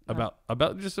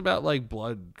about like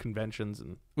blood conventions,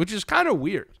 and which is kind of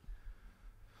weird.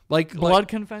 Like Blood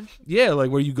convention? Yeah,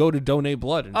 like where you go to donate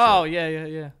blood and Oh,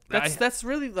 shit. yeah. That's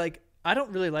really like, I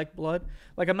don't really like blood.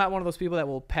 Like, I'm not one of those people that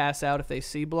will pass out if they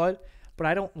see blood, but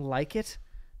I don't like it.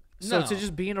 So No. to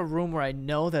just be in a room where I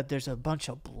know that there's a bunch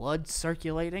of blood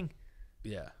circulating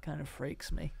Yeah. kind of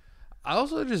freaks me. I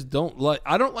also just don't like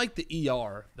the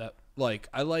ER that like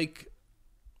I like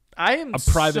I am a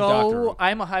private doctor room.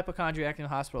 I'm a hypochondriac in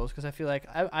hospitals because I feel like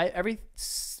every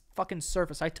fucking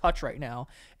surface I touch right now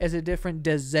is a different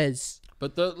disease.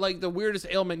 But the weirdest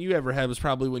ailment you ever had was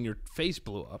probably when your face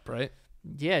blew up, right?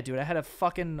 Yeah, dude, I had a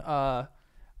fucking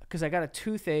because I got a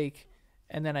toothache,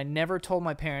 and then I never told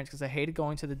my parents because I hated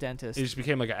going to the dentist. It just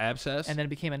became like an abscess. And then it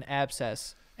became an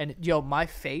abscess. And yo, my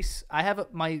face, I have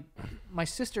my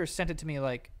sister sent it to me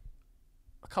like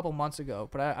a couple months ago,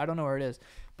 but I don't know where it is.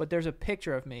 But there's a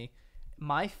picture of me.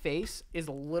 My face is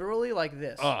literally like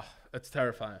this. Oh, that's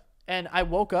terrifying. And I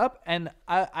woke up and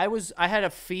I had a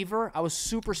fever. I was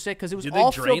super sick because it was Did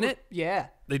all they drain filled it? With, yeah.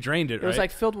 They drained it, right? It was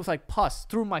like filled with like pus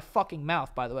through my fucking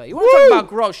mouth, by the way. You want to talk about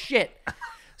gross shit?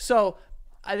 So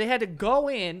they had to go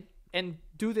in and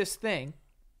do this thing.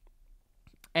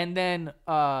 And then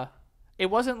it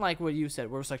wasn't like what you said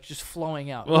where it was like just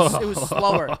flowing out. It was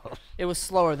slower. It was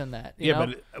slower than that. You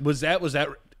know? But was that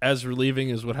as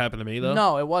relieving as what happened to me though?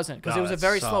 No, it wasn't because Oh, it was a that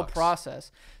very slow sucks.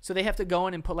 process. So they have to go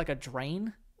in and put like a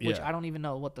drain, which Yeah. I don't even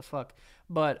know what the fuck.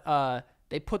 But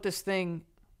they put this thing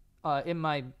in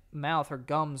my mouth or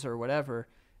gums or whatever,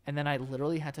 and then I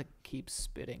literally had to keep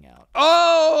spitting out.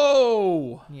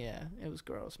 Oh! Yeah, it was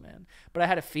gross, man. But I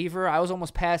had a fever. I was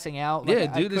almost passing out. Yeah,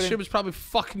 I dude, this couldn't- shit was probably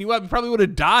fucking you up. You probably would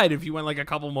have died if you went like a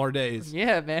couple more days.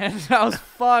 Yeah, man. I was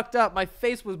fucked up. My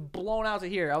face was blown out to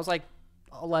here. I was like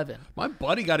 11. My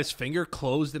buddy got his finger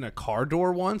closed in a car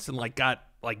door once and like got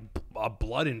like a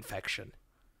blood infection.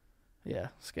 Yeah,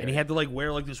 scary. And he had to like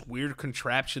wear like this weird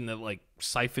contraption that like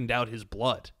siphoned out his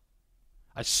blood.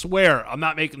 I swear, I'm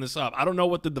not making this up. I don't know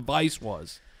what the device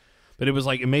was, but it was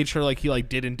like it made sure like he like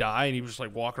didn't die, and he was just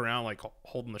like walking around like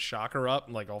holding the shocker up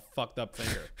and like all fucked up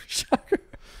finger. Shocker.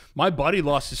 My buddy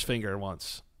lost his finger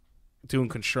once doing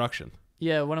construction.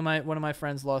 Yeah, one of my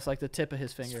friends lost like the tip of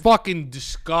his finger. It's fucking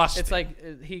disgusting. It's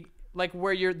like he like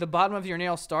where the bottom of your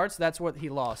nail starts. That's what he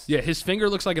lost. Yeah, his finger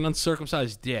looks like an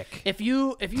uncircumcised dick. If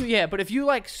you but if you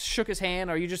like shook his hand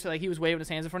or you just like he was waving his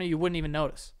hands in front of you, you wouldn't even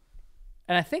notice.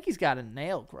 And I think he's got a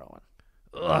nail growing.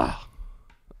 Ugh.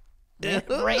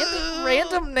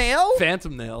 Random nail?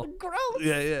 Phantom nail. Gross.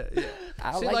 Yeah.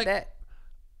 I See, that.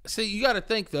 See, you got to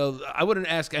think though. I wouldn't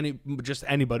ask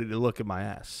anybody to look at my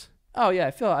ass. Oh yeah,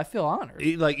 I feel honored.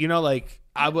 Like, you know, like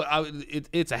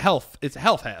it's a health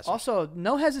hazard. Also,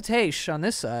 no hesitation on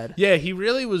this side. Yeah, he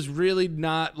was really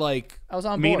not like I was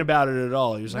on mean board. about it at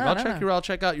all. He was like, No, I'll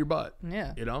check out your butt.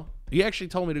 Yeah. You know? He actually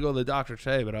told me to go to the doctor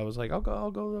today, but I was like, I'll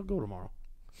go tomorrow.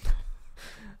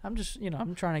 I'm just,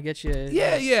 I'm trying to get you.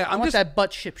 Yeah. I want that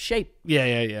butt shape.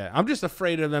 Yeah. I'm just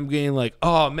afraid of them getting like,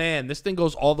 oh man, this thing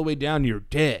goes all the way down to your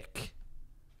dick.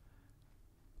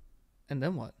 And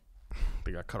then what?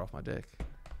 They got cut off my dick.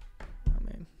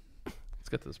 I mean, let's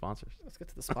get to the sponsors. Let's get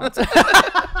to the sponsor.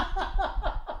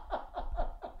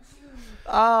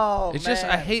 Oh, it's man. just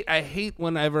I hate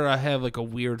whenever I have like a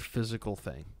weird physical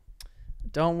thing.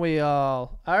 Don't we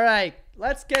all? All right,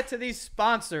 let's get to these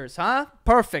sponsors, huh?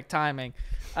 Perfect timing.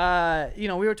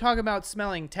 We were talking about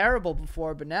smelling terrible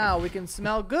before, but now we can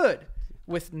smell good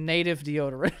with Native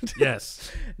deodorant.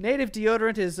 Yes. Native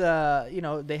deodorant is,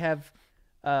 they have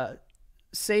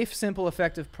safe, simple,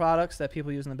 effective products that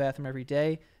people use in the bathroom every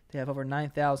day. They have over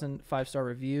 9,000 five-star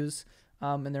reviews,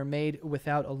 and they're made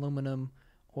without aluminum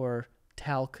or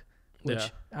talc,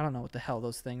 which I don't know what the hell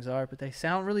those things are, but they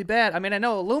sound really bad. I mean, I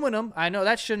know aluminum. I know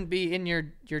that shouldn't be in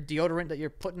your deodorant that you're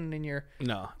putting in your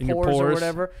pores or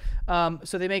whatever.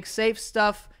 So they make safe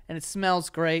stuff, and it smells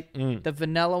great. The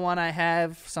vanilla one I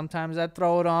have, sometimes I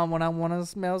throw it on when I want to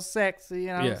smell sexy. You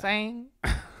know what I'm saying?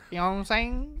 You know what I'm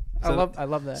saying? I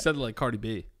love that. Said like Cardi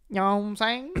B. You know what I'm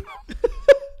saying?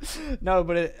 No,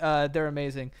 but they're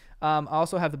amazing. I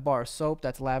also have the bar of soap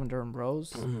that's lavender and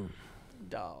rose.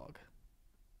 Dog.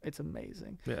 It's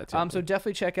amazing. Yeah, so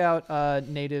definitely check out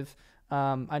Native.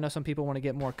 I know some people want to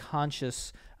get more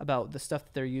conscious about the stuff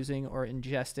that they're using or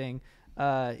ingesting,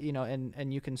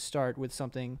 and you can start with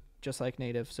something just like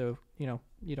Native. So, you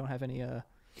don't have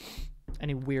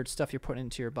any weird stuff you're putting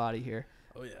into your body here.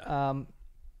 Oh, yeah.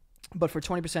 But for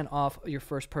 20% off your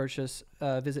first purchase,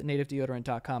 visit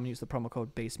nativedeodorant.com and use the promo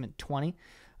code BASEMENT20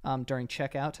 during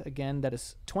checkout. Again, that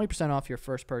is 20% off your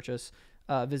first purchase.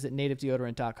 Visit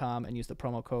nativedeodorant.com and use the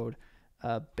promo code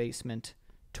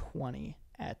BASEMENT20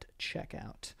 at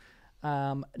checkout.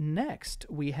 Next,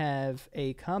 we have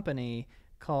a company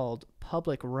called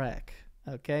Public Rec.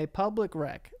 Okay, Public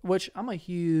Rec, which I'm a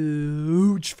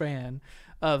huge fan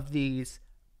of these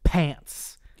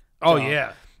pants. Oh,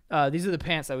 yeah. These are the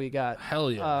pants that we got.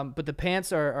 Hell yeah. But the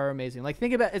pants are amazing. Like,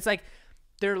 think about it's like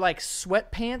they're like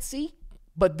sweatpantsy,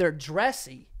 but they're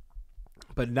dressy.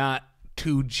 But not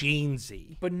too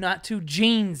jeansy.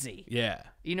 Yeah.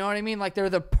 You know what I mean? Like, they're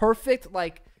the perfect,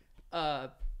 like,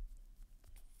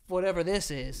 whatever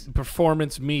this is.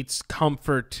 Performance meets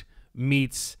comfort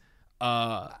meets...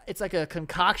 it's like a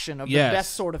concoction of the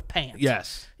best sort of pants.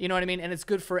 Yes. You know what I mean? And it's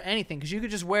good for anything because you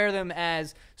could just wear them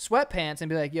as sweatpants and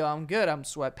be like, yo, I'm good. I'm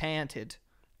sweatpanted,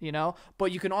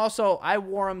 But you can also, I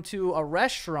wore them to a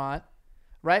restaurant,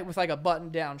 right, with like a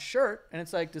button-down shirt, and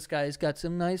it's like, this guy's got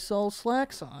some nice old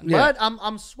slacks on. Yeah. But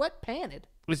I'm sweat-panted.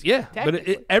 Yeah, but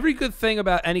every good thing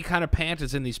about any kind of pant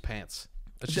is in these pants.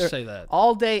 Let's just say that.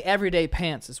 All-day, everyday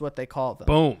pants is what they call them.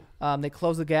 Boom. They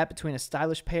close the gap between a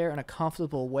stylish pair and a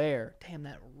comfortable wear. Damn,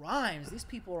 that rhymes. These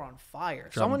people are on fire.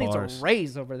 Someone needs a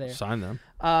raise over there. Sign them.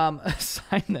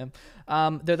 Sign them.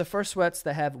 They're the first sweats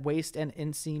that have waist and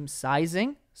inseam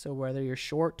sizing. So whether you're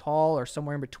short, tall, or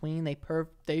somewhere in between, they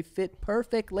fit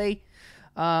perfectly.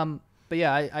 But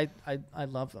yeah, I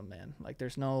love them, man. Like,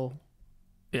 there's no...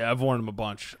 Yeah, I've worn them a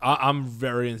bunch. I'm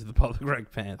very into the Public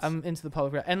Rec pants. I'm into the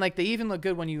Public Rec. And, like, they even look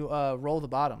good when you roll the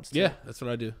bottoms, too. Yeah, that's what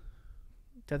I do.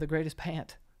 They're the greatest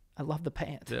pant. I love the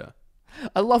pant. Yeah.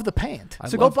 I love the pant.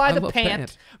 Go buy the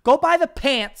pant. Go buy the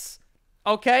pants,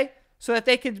 okay? So that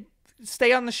they could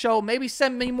stay on the show. Maybe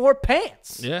send me more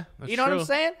pants. Yeah, that's You know what I'm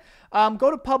saying?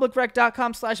 Go to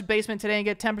publicrec.com/basement today and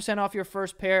get 10% off your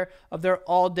first pair of their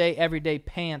all-day, everyday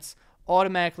pants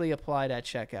automatically applied at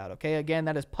checkout, okay? Again,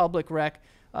 that is Public Rec,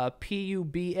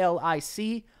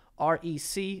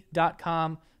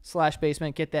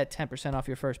 publicrec.com/basement. Get that 10% off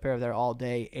your first pair of their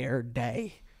all-day, air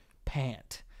day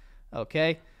pant,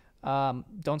 okay?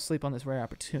 Don't sleep on this rare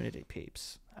opportunity,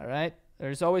 peeps, all right?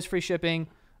 There's always free shipping,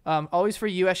 always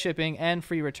free U.S. shipping and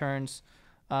free returns.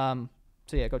 So,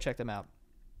 yeah, go check them out.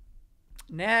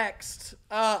 Next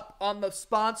up on the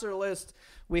sponsor list,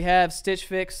 we have Stitch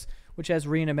Fix, which has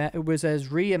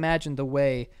reimagined the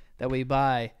way that we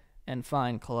buy and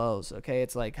find clothes. Okay,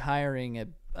 it's like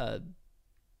hiring a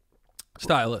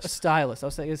stylist. A stylist. I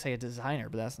was going to say a designer,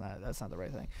 but that's not the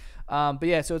right thing. But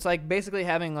yeah, so it's like basically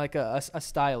having like a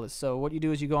stylist. So what you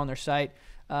do is you go on their site,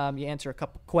 you answer a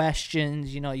couple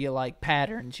questions. You like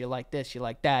patterns, you like this, you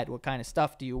like that. What kind of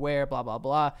stuff do you wear? Blah blah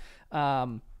blah.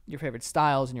 Your favorite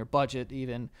styles and your budget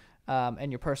even.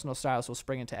 and your personal stylist will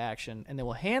spring into action, and they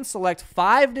will hand select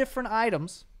 5 different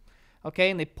items, okay,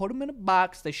 and they put them in a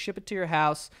box, they ship it to your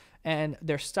house, and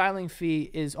their styling fee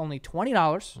is only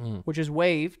 $20, which is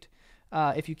waived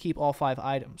if you keep all 5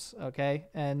 items, okay,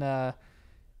 and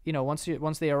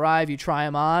once they arrive, you try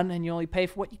them on, and you only pay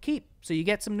for what you keep. So you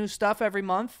get some new stuff every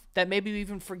month that maybe you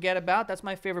even forget about. That's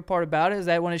my favorite part about it, is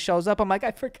that when it shows up, I'm like, I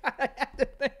forgot I had the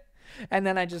thing. And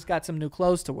then I just got some new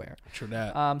clothes to wear. True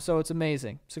that. So it's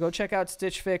amazing. So go check out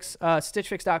Stitch Fix,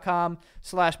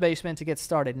 stitchfix.com/basement to get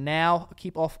started now.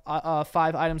 Keep all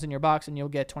 5 items in your box, and you'll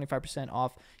get 25%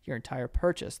 off your entire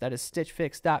purchase. That is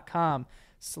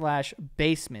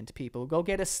stitchfix.com/basement, people. Go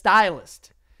get a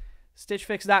stylist.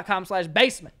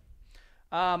 stitchfix.com/basement.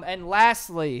 And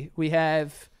lastly, we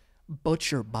have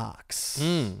Butcher Box.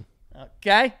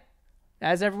 Okay?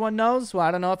 As everyone knows, well,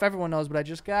 I don't know if everyone knows, but I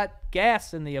just got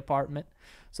gas in the apartment,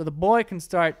 so the boy can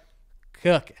start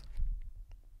cooking.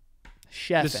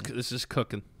 Chefing. This is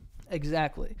cooking.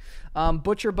 Exactly.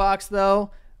 Butcher Box, though,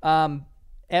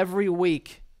 every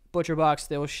week, Butcher Box,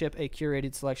 they will ship a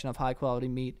curated selection of high-quality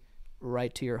meat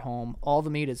right to your home. All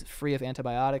the meat is free of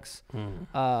antibiotics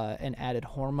and added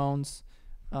hormones.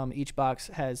 Each box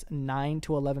has 9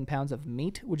 to 11 pounds of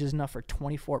meat, which is enough for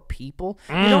 24 people.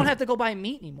 You don't have to go buy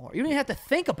meat anymore. You don't even have to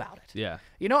think about it. Yeah.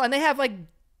 And they have like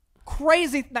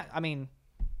crazy.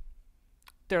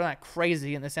 They're not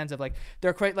crazy in the sense of like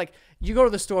they're crazy. Like you go to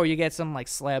the store, you get some like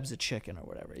slabs of chicken or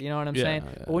whatever. You know what I'm saying?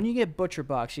 Yeah. But when you get Butcher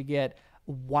Box, you get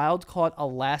wild caught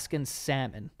Alaskan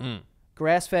salmon,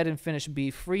 grass-fed and finished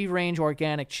beef, free-range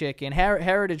organic chicken,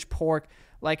 heritage pork.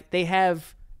 Like they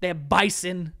have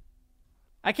bison.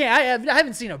 I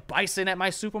haven't seen a bison at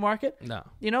my supermarket.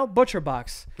 No. Butcher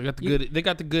Box. They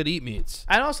got the good eat meats.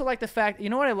 I also like the fact. You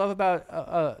know what I love about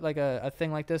a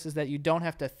thing like this is that you don't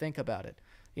have to think about it.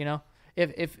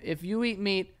 If you eat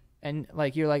meat and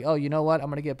like you're like, oh, you know what, I'm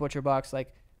gonna get Butcher Box.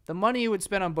 Like the money you would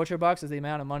spend on Butcher Box is the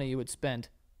amount of money you would spend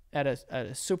at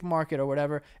a supermarket or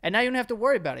whatever, and now you don't have to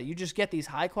worry about it. You just get these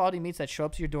high quality meats that show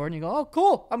up to your door, and you go, "Oh,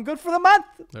 cool! I'm good for the month."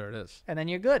 There it is, and then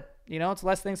you're good. It's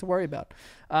less things to worry about.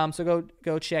 So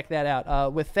go check that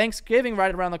out. With Thanksgiving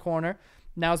right around the corner,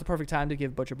 now is the perfect time to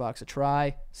give Butcher Box a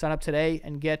try. Sign up today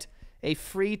and get a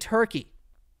free turkey.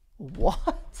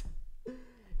 What?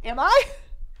 Am I?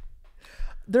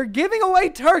 They're giving away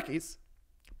turkeys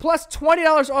plus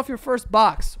 $20 off your first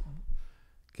box.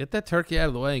 Get that turkey out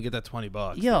of the way and get that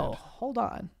 $20. Yo, dude. hold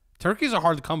on. Turkeys are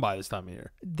hard to come by this time of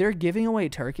year. They're giving away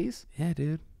turkeys? Yeah,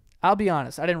 dude. I'll be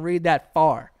honest. I didn't read that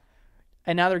far.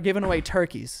 And now they're giving away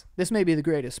turkeys. This may be the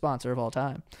greatest sponsor of all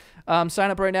time. Sign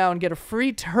up right now and get a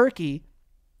free turkey.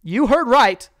 You heard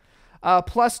right.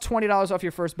 Plus $20 off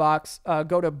your first box.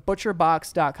 Go to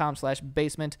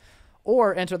butcherbox.com/basement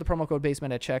or enter the promo code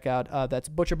basement at checkout. That's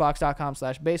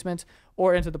butcherbox.com/basement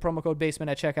or enter the promo code basement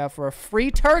at checkout for a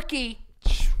free turkey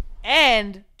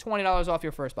and $20 off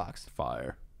your first box.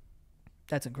 Fire.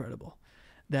 That's incredible.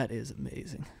 That is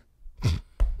amazing.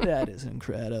 That is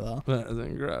incredible. That is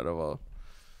incredible.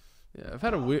 Yeah, I've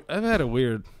had a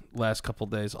weird last couple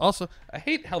days. Also, I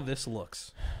hate how this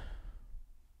looks.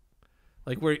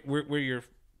 Like where your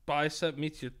bicep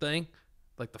meets your thing,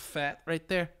 like the fat right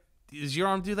there. Does your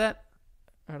arm do that?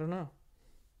 I don't know.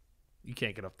 You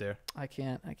can't get up there. I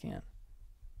can't.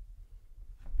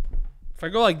 If I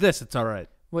go like this, it's all right.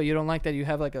 Well, you don't like that you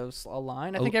have like a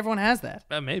line? I think everyone has that.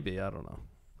 Maybe. I don't know.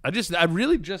 I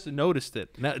really just noticed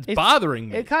it. Now it's bothering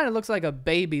me. It kind of looks like a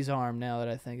baby's arm now that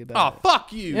I think about it. Oh,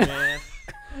 fuck you, man.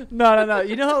 No.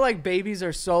 You know how like babies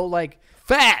are so like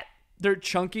Fat. They're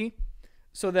chunky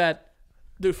so that,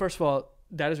 dude, first of all,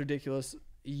 that is ridiculous.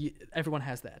 Everyone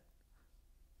has that.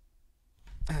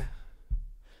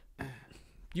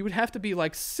 You would have to be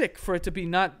like sick for it to be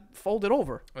not folded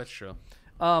over. That's true.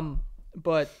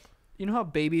 But you know how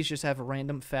babies just have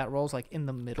random fat rolls like in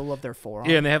the middle of their forearm?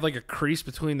 Yeah, and they have like a crease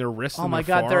between their wrist and their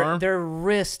God, forearm. their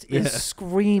wrist is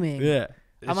screaming. Yeah.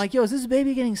 I'm like, yo, is this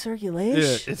baby getting circulation?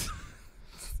 Yeah, it's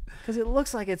because it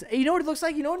looks like it's. You know what it looks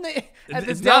like? You know when they at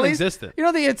the it's delis, non-existent. You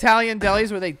know the Italian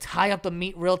delis where they tie up the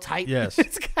meat real tight. Yes.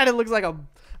 It kind of looks like a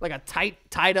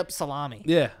tied up salami.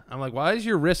 Yeah, I'm like, why is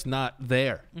your wrist not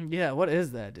there? Yeah, what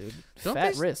is that, dude?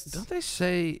 Fat wrists. Don't they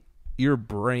say your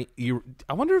brain?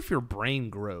 I wonder if your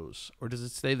brain grows or does it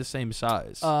stay the same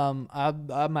size?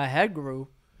 My head grew.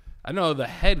 I know the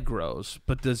head grows,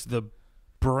 but does the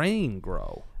brain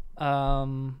grow?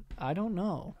 I don't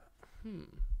know.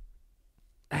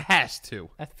 It has to.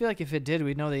 I feel like if it did,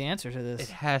 we'd know the answer to this. It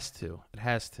has to. It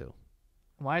has to.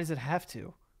 Why does it have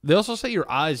to? They also say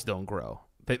your eyes don't grow.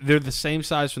 They're the same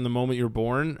size from the moment you're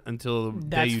born until the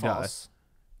day you die. False.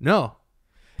 No.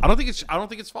 I don't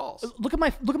think it's false. Look at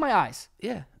my eyes.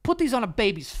 Yeah. Put these on a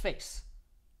baby's face.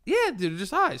 Yeah, dude,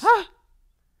 just eyes. Huh?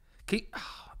 Can-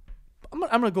 I'm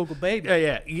gonna Google baby.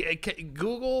 yeah.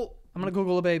 Google. I'm gonna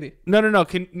Google a baby.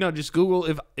 No. Just Google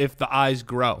if the eyes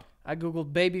grow. I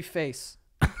Googled baby face.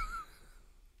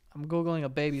 I'm Googling a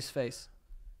baby's face.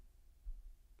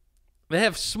 They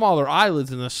have smaller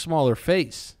eyelids and a smaller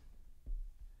face.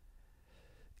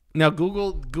 Now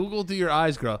Google do your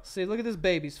eyes grow? See, look at this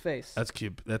baby's face. That's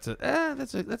cute. That's a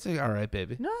all right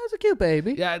baby. No, it's a cute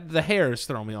baby. Yeah, the hair is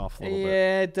throwing me off a little bit.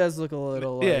 Yeah, it does look a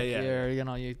little like Yeah.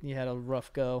 you had a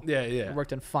rough go. Yeah. You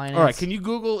worked in finance. All right, can you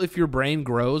Google if your brain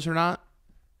grows or not?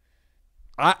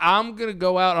 I'm gonna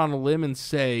go out on a limb and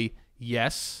say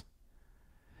yes,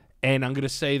 and I'm gonna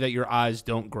say that your eyes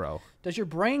don't grow. Does your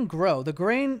brain grow? The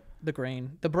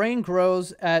brain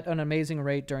grows at an amazing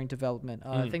rate during development.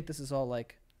 I think this is all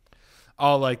like.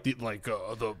 Oh, like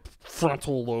the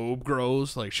frontal lobe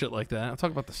grows, like shit like that. I'm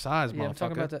talking about the size, Yeah, motherfucker.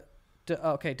 I'm talking about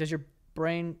okay, does your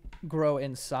brain grow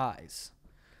in size?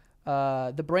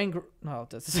 The brain. No, it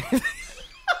doesn't. I was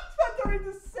about to read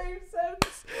the same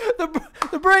sentence.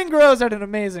 The brain grows at an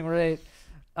amazing rate.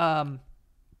 I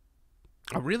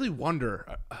really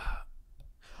wonder.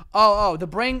 The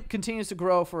brain continues to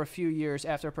grow for a few years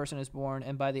after a person is born,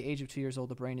 and by the age of 2 years old,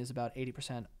 the brain is about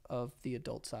 80% of the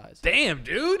adult size. Damn,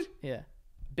 dude. Yeah,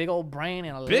 big old brain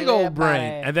and a Big little old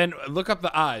brain. body. And then look up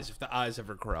the eyes if the eyes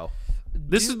ever grow.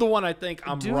 This is the one I think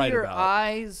I'm Do right your about.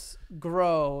 eyes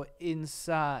grow in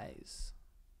size?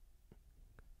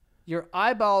 Your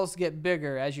eyeballs get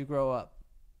bigger as you grow up.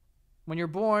 When you're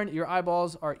born, your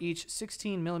eyeballs are each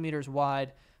 16 millimeters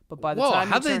wide, but by the time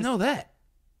how'd you they turn, know that?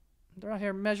 they're out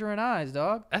here measuring eyes,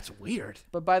 dog. That's weird.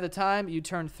 But by the time you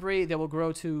turn 3, they will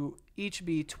grow to each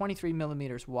be 23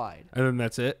 millimeters wide. And then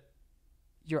that's it.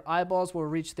 Your eyeballs will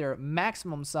reach their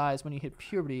maximum size when you hit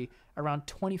puberty, around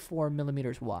 24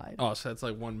 millimeters wide. Oh, so that's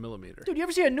like 1 millimeter. Dude, you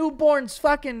ever see a newborn's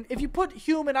fucking... If you put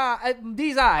human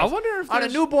these eyes I wonder if on a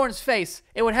there's- newborn's face,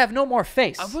 it would have no more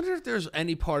face. I wonder if there's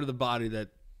any part of the body that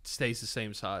stays the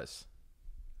same size.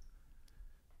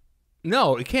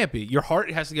 No, it can't be. Your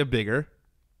heart has to get bigger.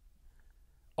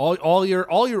 All your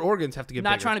organs have to get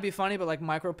Not bigger. trying to be funny, but like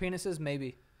micro penises,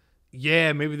 maybe.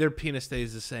 Yeah, maybe their penis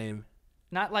stays the same.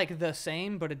 Not like the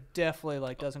same, but it definitely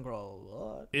like doesn't grow a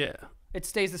lot. Yeah. It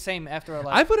stays the same after a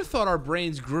I would have thought our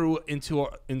brains grew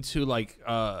into like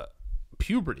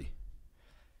puberty.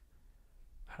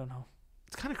 I don't know.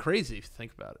 It's kind of crazy if you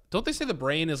think about it. Don't they say the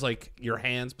brain is like your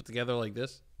hands put together like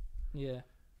this? Yeah.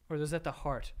 Or is that the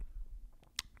heart?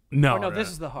 No, Oh, no, this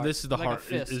is the heart. This is the Like a heart.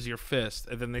 fist. Is your fist,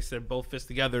 and then they said both fists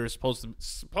together is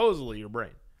supposedly your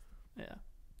brain. Yeah.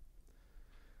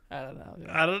 I don't know. dude.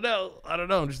 I don't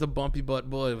know. I'm just a bumpy butt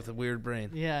boy with a weird brain.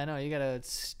 Yeah, I know. You got a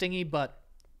stingy butt.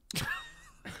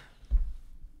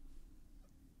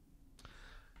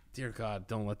 Dear God,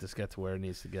 don't let this get to where it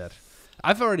needs to get.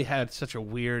 I've already had such a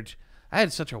weird. I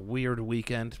had such a weird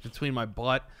weekend between my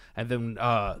butt and then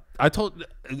I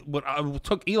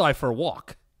took Eli for a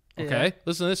walk. Okay, Yeah.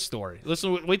 listen to this story. Wait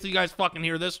till you guys fucking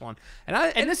hear this one.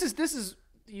 And this is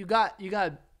you got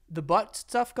the butt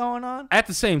stuff going on. At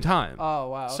the same time. Oh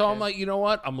wow. So okay. I'm like, you know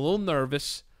what? I'm a little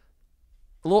nervous,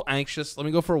 a little anxious. Let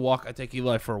me go for a walk. I take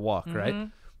Eli for a walk, right?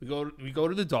 We go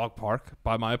to the dog park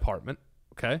by my apartment,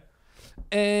 okay?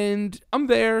 And I'm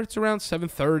there. It's around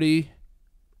 7:30,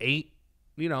 8,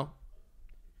 you know.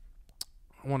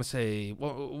 I want to say,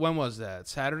 when was that?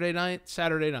 Saturday night?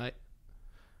 Saturday night.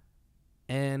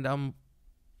 And I'm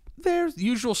there.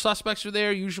 Usual suspects are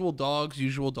there. Usual dogs,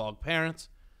 usual dog parents.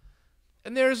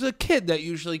 And there's a kid that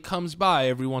usually comes by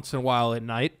every once in a while at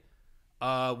night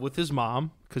with his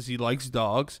mom because he likes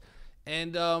dogs.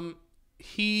 And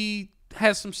he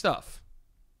has some stuff.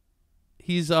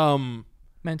 He's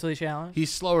mentally challenged.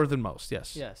 he's slower than most,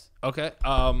 yes. Yes. Okay.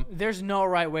 There's no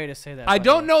right way to say that. I by the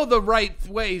don't way. know the right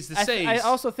ways to say I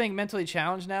also think mentally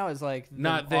challenged now is like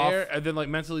not the off- there, and then like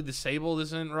mentally disabled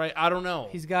isn't right. I don't know.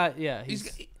 He's got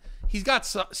He's got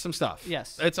some stuff.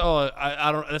 Yes. That's all.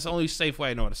 I don't. That's the only safe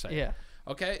way I know how to say. yeah.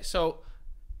 Okay, so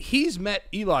he's met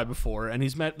Eli before, and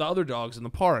he's met the other dogs in the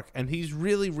park, and he's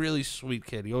really, really sweet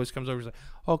kid. He always comes over and says,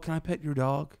 "Oh, can I pet your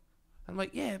dog?" I'm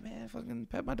like, "Yeah, man, fucking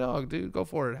pet my dog, dude. Go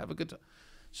for it. Have a good time."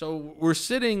 So we're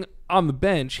sitting on the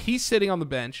bench. He's sitting on the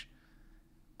bench.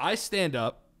 I stand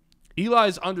up.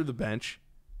 Eli's under the bench.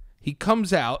 He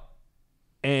comes out,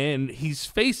 and he's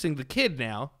facing the kid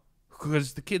now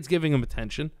because the kid's giving him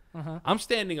attention. I'm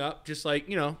standing up, just like,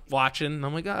 you know, watching. And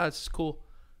I'm like, this is cool.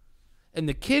 And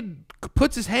the kid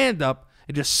puts his hand up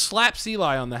and just slaps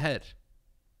Eli on the head.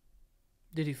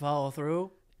 Did he follow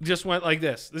through? Just went like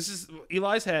this. This is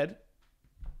Eli's head.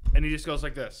 And he just goes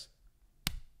like this.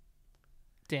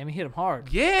 Damn, he hit him hard.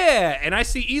 Yeah, and I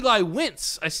see Eli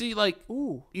wince. I see like,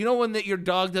 Ooh. you know when your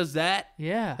dog does that?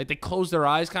 Yeah. Like they close their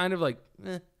eyes, kind of like.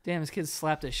 Damn, this kid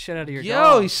slapped the shit out of your Yo,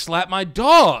 dog. he slapped my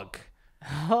dog,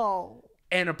 Oh.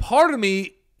 and a part of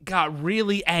me got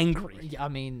really angry. Yeah, I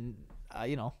mean,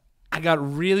 you know. I got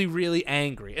really, really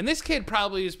angry. And this kid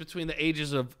probably is between the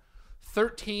ages of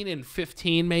 13 and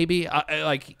 15, maybe.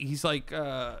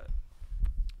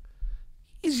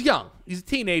 He's young. He's a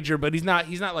teenager, but he's not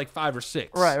like 5 or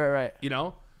 6. Right. You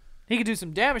know? He could do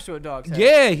some damage to a dog's head.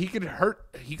 Yeah, he could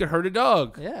hurt a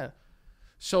dog. Yeah.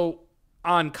 So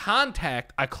on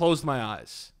contact, I closed my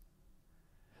eyes.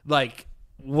 Like,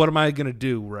 what am I gonna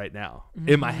do right now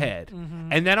in my head?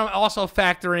 And then I'm also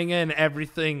factoring in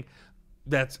everything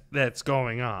that's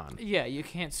going on. Yeah, you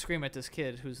can't scream at this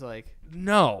kid who's like,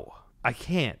 No, I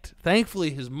can't.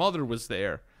 Thankfully, his mother was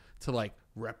there to like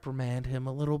reprimand him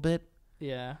a little bit.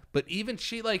 yeah, But even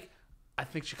she, like, I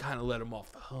think she kind of let him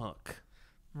off the hook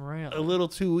really. a little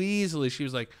too easily. She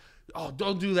was like, "Oh,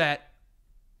 don't do that."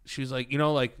 She was like,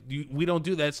 like, we don't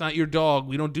do that. It's not your dog.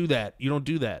 We don't do that. You don't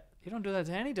do that. You don't do that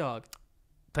to any dog.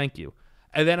 Thank you.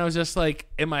 And then I was just like,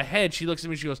 in my head, she looks at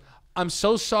me and she goes, "I'm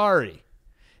so sorry."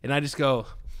 And I just go,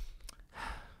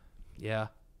 yeah.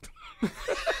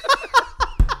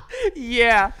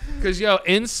 Yeah. Because,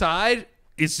 inside,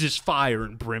 it's just fire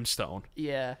and brimstone.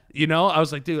 Yeah. I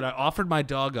was like, dude, I offered my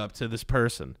dog up to this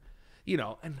person.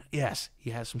 And yes, he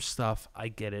has some stuff. I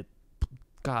get it.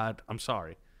 God, I'm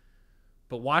sorry.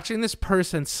 But watching this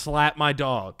person slap my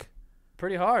dog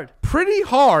Pretty hard. pretty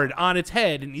hard on its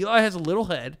head, and Eli has a little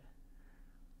head,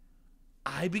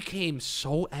 I became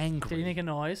so angry. Did he make a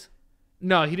noise?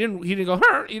 No, he didn't go,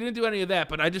 "Hur." He didn't do any of that,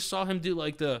 but I just saw him do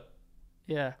like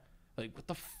Yeah. like, what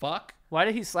the fuck? Why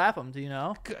did he slap him? Do you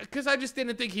know? Because I just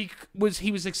didn't think he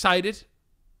was excited.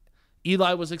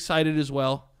 Eli was excited as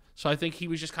well. So I think he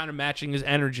was just kind of matching his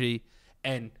energy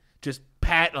and just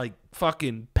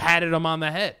fucking patted him on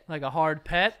the head. Like a hard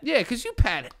pet? Yeah, because you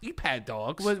pat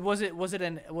dogs. Was it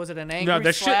an angry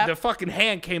No, slap? the fucking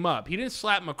hand came up. He didn't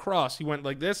slap him across. He went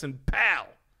like this and pow.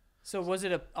 So was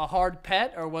it a hard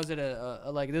pet or was it a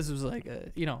like this was like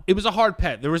a It was a hard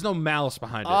pet. There was no malice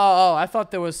behind it. Oh, I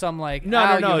thought there was some like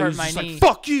No. You He hurt was my just knee. like,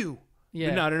 fuck you.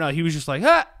 Yeah. No. He was just like,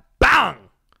 ah, bang.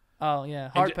 Oh yeah,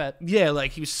 hard pet. Yeah,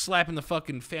 like he was slapping the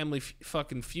fucking Family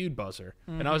fucking Feud buzzer.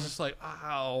 And I was just like,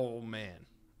 oh, man.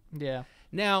 Yeah.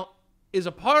 Now,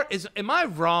 am I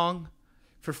wrong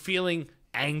for feeling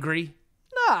angry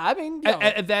Nah, I mean,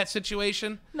 at that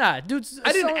situation? nah, dude's.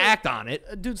 I didn't act on it.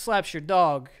 A dude slaps your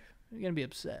dog, you're gonna be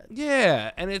upset.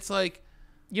 Yeah, and it's like,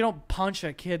 You don't punch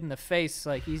a kid in the face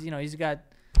like he's got.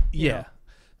 yeah.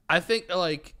 I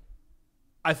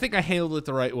think I handled it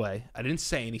the right way. I didn't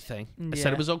say anything. I said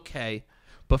Yeah. it was okay.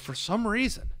 But for some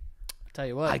reason, I'll tell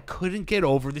you what, I couldn't get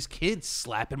over this kid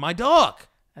slapping my dog.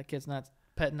 that kid's not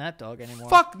petting that dog anymore.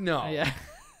 Fuck no. Yeah.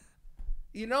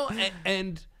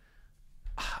 And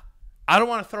I don't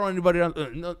want to throw anybody on.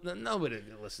 Nobody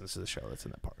listens to the show that's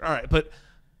in that part. All right, but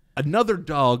another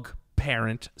dog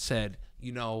parent said,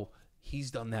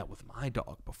 he's done that with my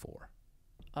dog before.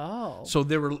 Oh. So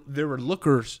there were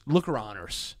onlookers.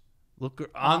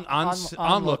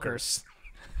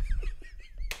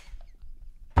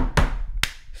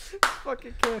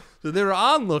 Fucking kid. So there were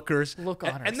onlookers.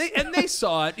 Look-oners. And they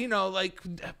saw it. Like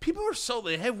people were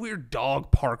they have weird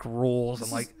dog park rules. I'm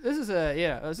like, This is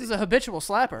a habitual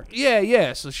slapper.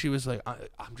 yeah. So she was like,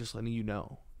 I'm just letting you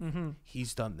know,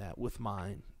 he's done that with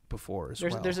mine before as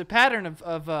well. There's a pattern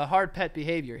of hard pet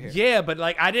behavior here. Yeah, but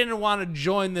like I didn't want to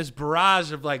join this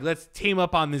barrage of like, let's team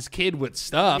up on this kid with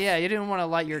stuff. Yeah, you didn't want to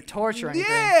light your torch or anything.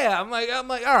 Yeah, I'm like,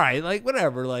 all right, like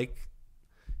whatever, like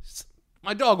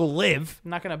my dog will live.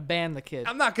 I'm not gonna ban the kid.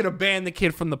 I'm not gonna ban the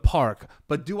kid from the park,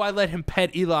 but do I let him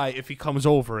pet Eli if he comes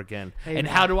over again? Hey, and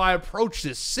man. how do I approach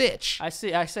this sitch? I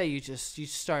say you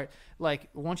start like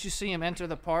once you see him enter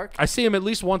the park, I see him at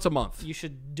least once a month. you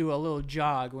should do a little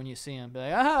jog when you see him. Be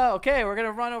like, okay, we're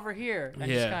gonna run over here and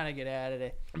just Yeah. kind of get at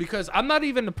it. Because I'm not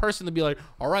even the person to be like,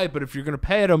 all right, but if you're gonna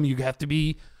pet him, you have to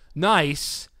be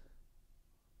nice.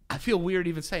 I feel weird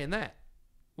even saying that.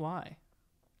 Why?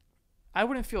 I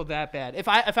wouldn't feel that bad if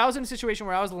I was in a situation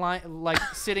where I was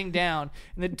sitting down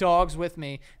and the dog's with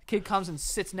me. The kid comes and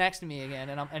sits next to me again,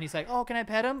 and he's like, "Oh, can I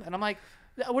pet him?" And I'm like,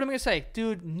 "What am I gonna say,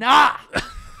 dude? Nah."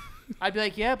 I'd be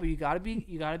like, "Yeah, but you gotta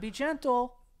be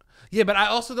gentle." Yeah, but I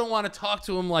also don't want to talk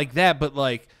to him like that. But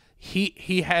like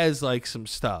he has like some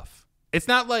stuff. It's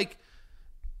not like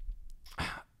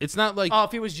It's not like Oh,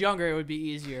 if he was younger, it would be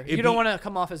easier. You don't want to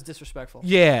come off as disrespectful.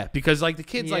 yeah, because like the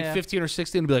kid's like Yeah. 15 or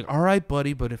 16 and be like, all right,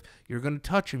 buddy, but if you're gonna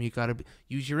touch him, you gotta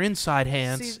use your inside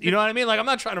hands. See, you know what I mean? Like I'm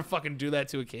not trying to fucking do that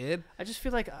to a kid. I just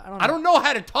feel like I don't know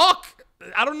how to talk.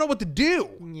 I don't know what to do.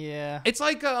 Yeah. It's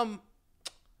like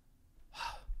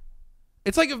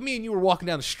it's like if me and you were walking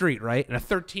down the street, right, and a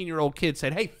 13-year-old kid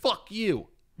said, "Hey, fuck you."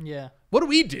 Yeah. What do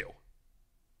we do?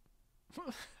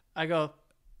 I go,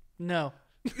 no.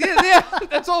 yeah,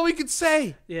 that's all we could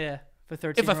say. Yeah. For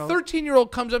 13. If a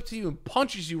 13-year-old comes up to you and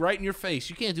punches you right in your face,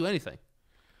 you can't do anything.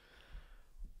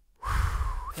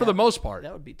 For the most part.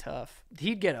 That would be tough.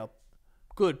 He'd get a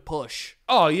good push.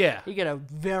 Oh yeah. He'd get a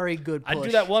very good push. I'd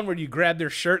do that one where you grab their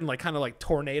shirt and like kind of like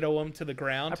tornado him to the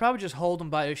ground. I'd probably just hold him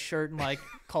by his shirt and like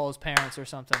call his parents or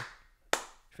something.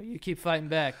 You keep fighting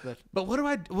back, But what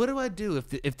do I do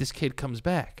if this kid comes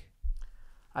back?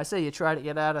 I say you try to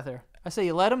get out of there. I say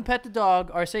you let him pet the dog,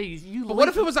 or I say you. But what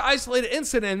if it was an isolated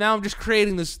incident and now I'm just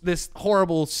creating this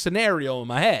horrible scenario in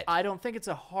my head? I don't think it's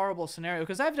a horrible scenario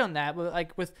because I've done that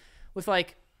with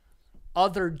like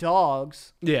other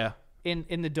dogs Yeah.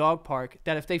 in the dog park.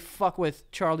 That if they fuck with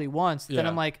Charlie once, then Yeah.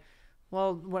 I'm like,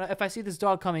 well, if I see this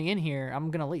dog coming in here, I'm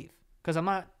gonna leave because I'm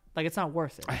not like it's not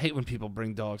worth it. I hate when people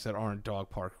bring dogs that aren't dog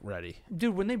park ready.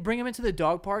 Dude, when they bring them into the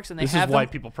dog parks and they This have is them,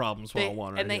 white people problems they,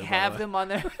 101 and they have them on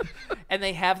their and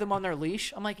they have them on their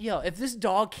leash. I'm like, yo, if this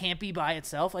dog can't be by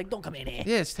itself, like, don't come in here.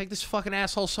 Yeah, let's take this fucking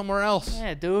asshole somewhere else.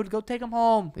 Yeah, dude, go take him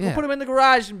home. Go Yeah. put him in the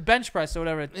garage and bench press or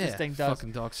whatever Yeah, this thing does.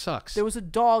 fucking dog sucks. There was a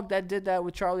dog that did that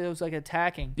with Charlie that was like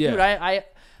attacking. Yeah. Dude,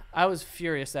 I was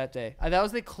furious that day. That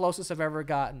was the closest I've ever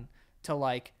gotten to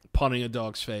like Punning a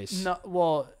dog's face.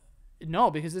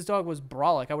 no, because this dog was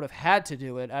brolic. I would have had to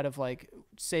do it out of like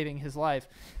saving his life.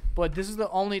 But this is the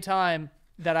only time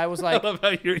that I was like, I love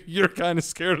how you're kind of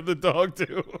scared of the dog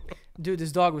too. dude,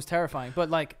 this dog was terrifying. But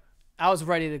like I was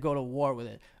ready to go to war with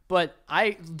it. But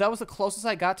that was the closest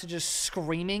I got to just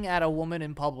screaming at a woman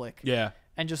in public. Yeah.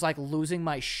 And just like losing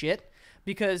my shit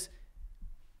because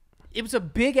it was a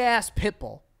big ass pit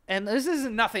bull. And this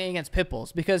isn't nothing against pit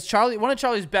bulls because one of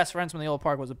Charlie's best friends from the old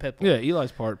park was a pit bull. Yeah,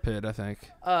 Eli's part pit, I think.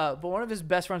 But one of his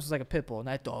best friends was like a pit bull, and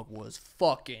that dog was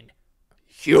fucking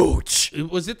huge.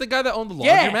 Was it the guy that owned the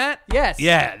Yeah. laundromat? Yes.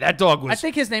 Yeah, that dog was. I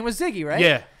think his name was Ziggy, right?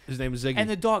 Yeah, his name was Ziggy. And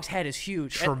the dog's head is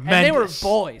huge. And they were Tremendous.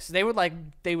 boys. They were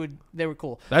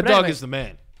cool. that But dog anyway, is the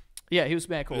man. yeah, he was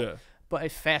mad cool. Yeah. But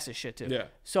it's fast as shit too. Yeah.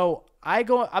 So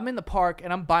I'm in the park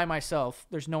and I'm by myself.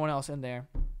 There's no one else in there.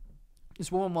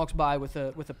 This woman walks by with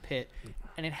a pit,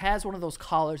 and it has one of those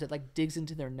collars that like digs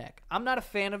into their neck. I'm not a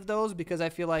fan of those because I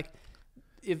feel like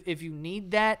if you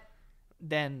need that,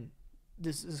 then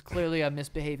this is clearly a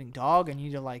misbehaving dog, and you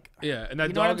need to like. Yeah, and that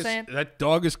you know what I'm dog saying? that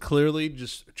dog is clearly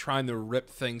just trying to rip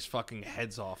things fucking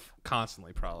heads off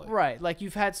constantly, probably. Right, like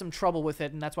you've had some trouble with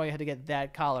it, and that's why you had to get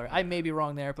that collar. I may be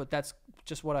wrong there, but that's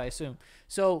just what I assume.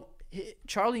 So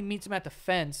Charlie meets him at the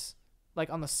fence,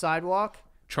 like on the sidewalk.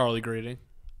 Charlie greeting.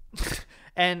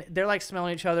 And they're like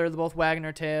smelling each other. They're both wagging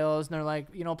their tails, and they're like,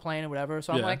 playing or whatever.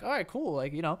 So I'm Yeah. like, all right, cool.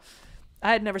 Like,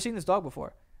 I had never seen this dog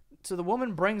before. So the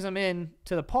woman brings him in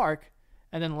to the park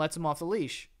and then lets him off the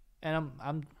leash. And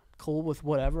I'm cool with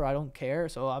whatever. I don't care.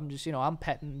 So I'm just, I'm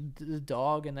petting the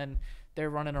dog, and then they're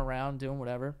running around doing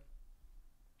whatever.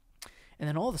 And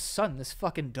then all of a sudden, this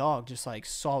fucking dog just like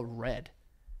saw red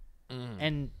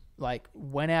and like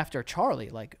went after Charlie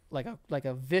like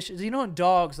a vicious. In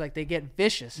dogs, like they get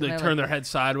vicious. They and turn like, their head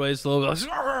sideways a little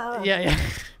bit. yeah.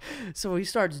 So he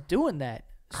starts doing that.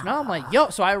 So now I'm like, yo.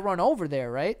 So I run over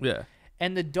there, right? Yeah.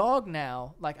 And the dog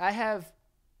now, like I have,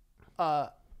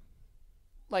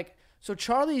 so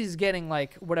Charlie's getting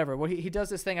like whatever. What he does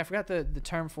this thing. I forgot the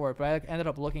term for it, but I ended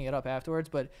up looking it up afterwards.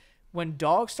 But when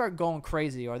dogs start going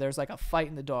crazy, or there's like a fight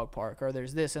in the dog park, or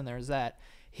there's this and there's that,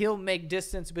 he'll make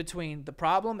distance between the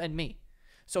problem and me.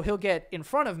 So he'll get in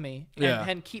front of me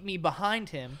and keep me behind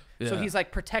him. So Yeah. he's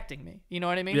like protecting me. You know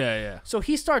what I mean? Yeah, yeah. So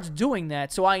he starts doing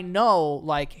that. So I know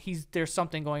like there's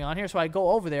something going on here. So I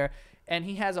go over there, and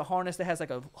he has a harness that has like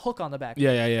a hook on the back.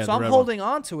 Yeah. So the I'm red holding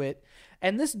on to it,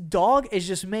 and this dog is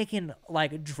just making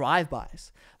like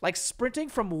drive-bys, like sprinting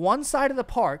from one side of the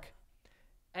park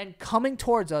and coming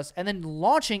towards us, and then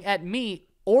launching at me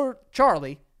or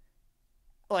Charlie,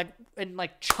 like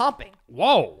chomping.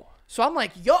 Whoa. So I'm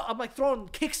like, I'm like throwing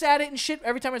kicks at it and shit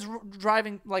every time it's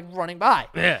driving, like running by.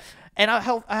 Yeah. And I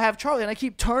have Charlie, and I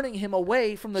keep turning him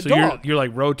away from the So dog. you're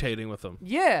like rotating with them.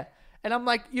 Yeah. And I'm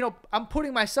like, I'm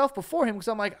putting myself before him because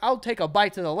I'm like, I'll take a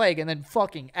bite to the leg and then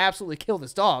fucking absolutely kill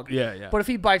this dog. Yeah. But if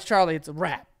he bites Charlie, it's a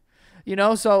wrap.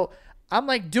 So I'm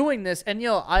like doing this, and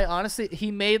I honestly,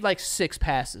 he made like 6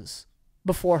 passes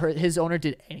before his owner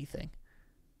did anything.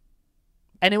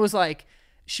 And it was like,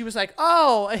 she was like,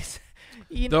 oh,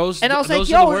 Those- and I was like,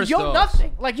 those are the yo, worst yo, dogs.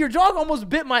 nothing. Like, your dog almost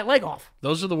bit my leg off.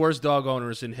 Those are the worst dog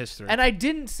owners in history. And I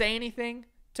didn't say anything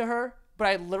to her, but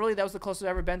I literally, that was the closest I've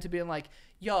ever been to being like,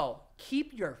 yo,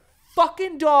 keep your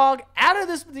fucking dog out of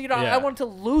this. You know, Yeah. I wanted to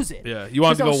lose it. Yeah, you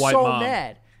wanted to 'Cause I go was white so mom.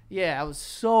 mad. Yeah, I was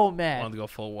so mad. wanted to go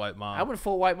full white mom. I went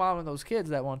full white mom on those kids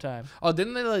that one time. Oh,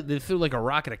 didn't they threw like a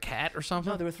rock at a cat or something?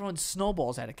 No, they were throwing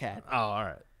snowballs at a cat. Oh, all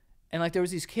right. And like there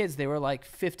was these kids, they were like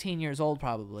 15 years old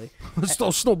probably. Let's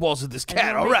throw snowballs at this And they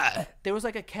cat. were All make- right. There was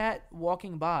like a cat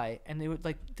walking by, and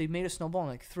they made a snowball and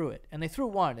like threw it, and they threw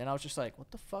one, and I was just like,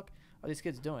 what the fuck are these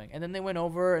kids doing? And then they went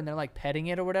over and they're like petting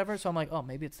it or whatever. So I'm like, oh,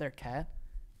 maybe it's their cat.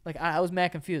 Like I was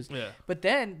mad confused. Yeah. But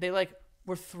then they like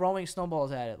were throwing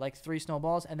snowballs at it, like 3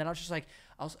 snowballs, and then I was just like,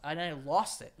 I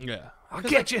lost it. Yeah. I'll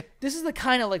 'Cause, get like, you. This is the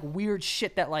kind of like weird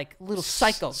shit that like little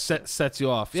psychos. Sets you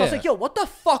off. So Yeah. I was like, yo, what the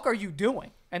fuck are you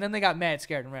doing? And then they got mad,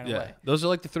 scared, and ran yeah. away. Those are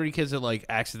like the 3 kids that like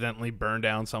accidentally burn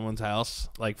down someone's house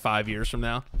like 5 years from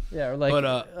now. Yeah, or like, But,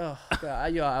 oh,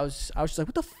 God, I was just like,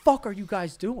 what the fuck are you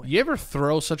guys doing? You ever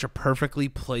throw such a perfectly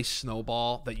placed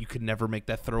snowball that you could never make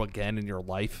that throw again in your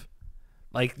life?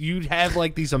 Like you'd have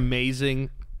like these amazing,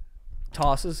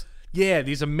 Tosses.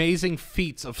 these amazing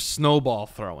feats of snowball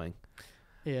throwing.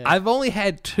 Yeah. I've only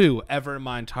had 2 ever in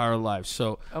my entire life.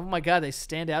 So, Oh my God, they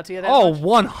stand out to you that oh,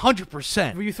 much?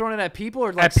 100%. Were you throwing it at people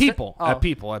or like At people. Oh. At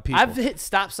people. I've hit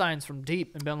stop signs from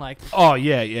deep and been like, Oh,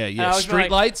 yeah. and I was Street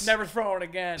like, lights. never throw it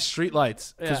again. Street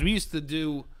lights. Because Yeah. we used to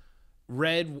do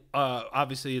red.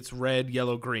 Obviously, it's red,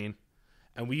 yellow, green.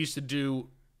 And we used to do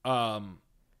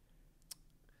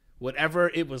whatever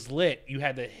it was lit, you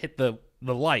had to hit the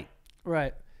light.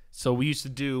 Right. So we used to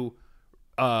do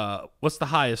what's the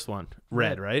highest one?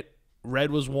 Red, right?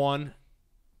 Red was 1,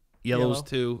 yellow was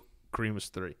Yellow. 2, green was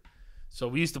 3. So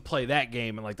we used to play that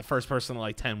game, and like the first person to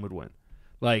like 10 would win.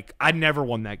 Like I never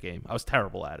won that game. I was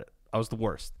terrible at it. I was the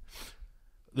worst.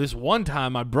 This one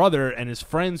time, my brother and his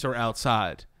friends are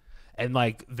outside, and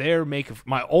like they're making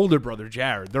my older brother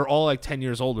Jared. They're all like 10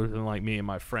 years older than like me and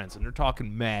my friends, and they're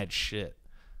talking mad shit.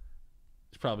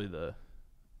 It's probably the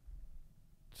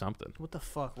something. What the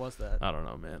fuck was that? I don't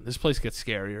know, man. This place gets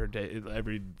scarier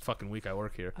every fucking week I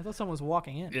work here. I thought someone was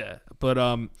walking in. Yeah, but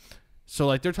so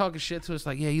like they're talking shit to us,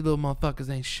 like, yeah, you little motherfuckers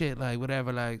ain't shit, like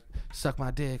whatever, like suck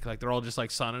my dick, like they're all just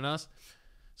like sunning us.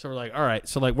 So we're like, all right,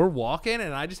 so like we're walking,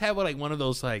 and I just have like one of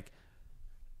those like,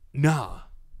 nah,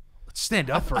 let's stand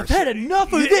up for I've had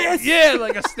enough of this. yeah,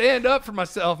 like a stand up for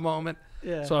myself moment.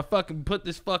 Yeah. So I fucking put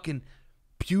this fucking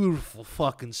beautiful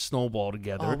fucking snowball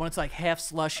together. Oh, when it's like half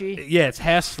slushy. Yeah, it's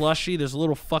half slushy. There's a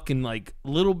little fucking like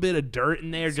little bit of dirt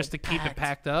in there just to like keep it packed.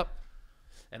 packed up.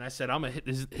 And I said, I'm gonna hit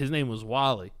this. His name was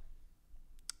Wally.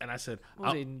 And I said, What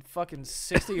was he fucking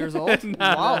 60 years old?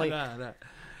 Wally. Nah.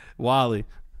 Wally.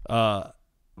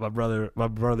 My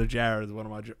brother Jared is one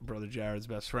of my brother Jared's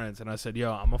best friends. And I said,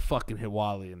 yo, I'm gonna fucking hit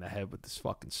Wally in the head with this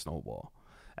fucking snowball.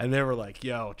 And they were like,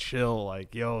 yo, chill.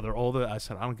 Like, yo, they're older. I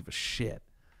said, I don't give a shit.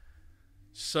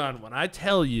 Son, when I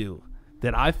tell you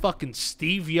that I fucking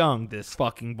Steve Young this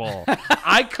fucking ball,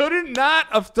 I couldn't not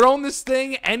have thrown this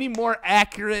thing any more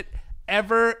accurate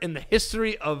ever in the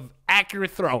history of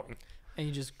accurate throwing. And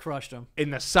you just crushed him.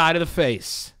 In the side of the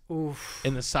face. Oof.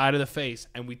 In the side of the face.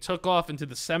 And we took off into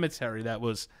the cemetery that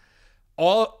was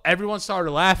everyone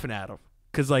started laughing at him.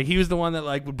 Because, like, he was the one that,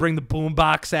 like, would bring the boom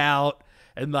box out.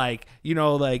 And, like, you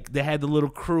know, like, they had the little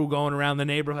crew going around the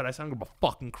neighborhood. I said, I'm going to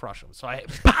fucking crush him. So I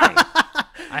bang!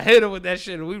 I hit him with that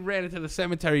shit. And we ran into the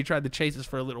cemetery. He tried to chase us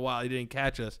for a little while. He didn't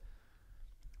catch us.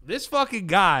 This fucking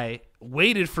guy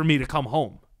waited for me to come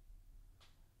home.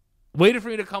 Waited for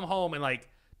me to come home and, like,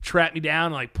 trap me down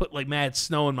and, like, put, like, mad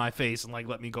snow in my face and, like,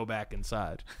 let me go back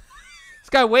inside. This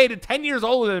guy waited, 10 years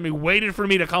older than me, waited for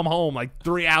me to come home, like,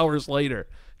 3 hours later.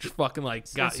 Just fucking,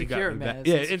 like, got me insecure, man. back. It's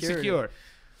Yeah, insecurity. insecure.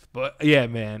 But, yeah,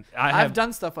 man. I've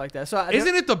done stuff like that. So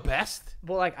Isn't it the best?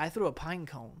 Well, like, I threw a pine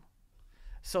cone.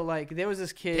 So, like, there was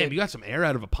this kid. Damn, you got some air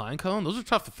out of a pine cone? Those are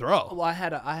tough to throw. Well, I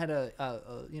had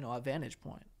a you know, a vantage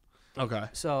point. Okay.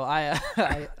 So I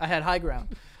had high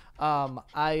ground.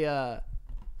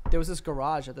 There was this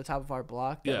garage at the top of our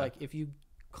block that, Yeah. like, if you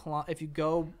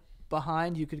go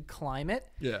behind, you could climb it.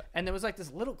 Yeah. And there was like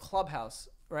this little clubhouse,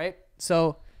 right?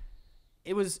 So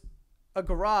it was a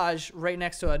garage right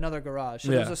next to another garage.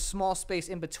 So there was Yeah. a small space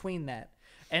in between that.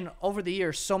 And over the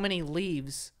years, so many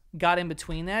leaves got in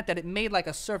between that it made like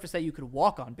a surface that you could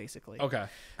walk on, basically. Okay.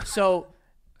 So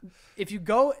if you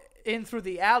go in through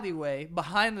the alleyway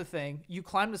behind the thing, you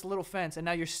climb this little fence, and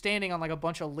now you're standing on like a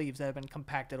bunch of leaves that have been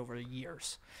compacted over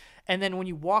years. And then when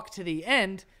you walk to the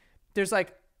end, there's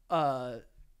like a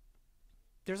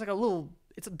little,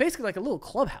 it's basically like a little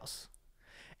clubhouse.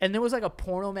 And there was like a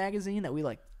porno magazine that we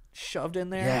like shoved in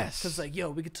there. Yes. Because like, yo,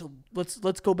 we get to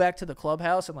let's go back to the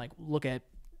clubhouse and like look at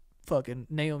fucking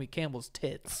Naomi Campbell's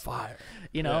tits. Fire.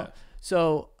 You know? Yeah.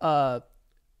 So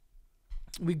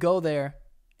we go there,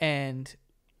 and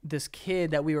this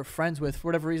kid that we were friends with, for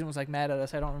whatever reason, was like mad at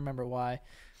us. I don't remember why.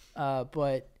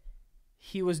 But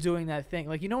he was doing that thing.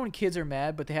 Like, you know when kids are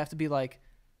mad, but they have to be like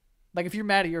if you're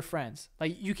mad at your friends.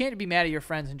 Like, you can't be mad at your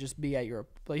friends and just be at your...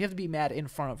 Like, you have to be mad in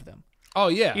front of them. Oh,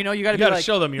 yeah. You know, you got to like,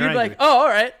 show them you're angry. angry. Like, oh,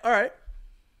 all right.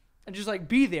 And just like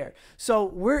be there.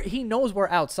 So he knows we're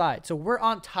outside. So we're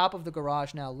on top of the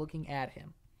garage now looking at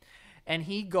him. And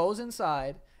he goes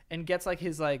inside and gets like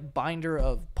his like binder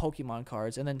of Pokemon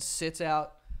cards and then sits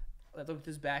out with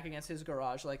his back against his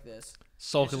garage like this.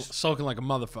 Sulking like a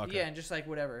motherfucker. Yeah, and just like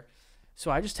whatever.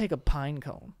 So I just take a pine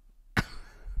cone.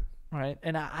 Right?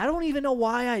 And I don't even know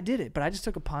why I did it, but I just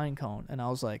took a pine cone and I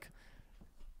was like,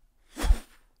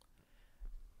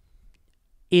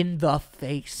 in the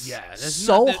face. Yeah.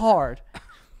 So hard.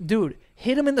 Dude,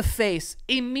 hit him in the face,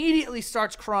 immediately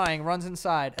starts crying, runs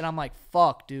inside, and I'm like,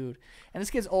 fuck, dude. And this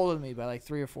kid's older than me by like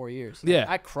 3 or 4 years. Like, Yeah.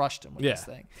 I crushed him with this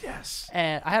thing. Yes.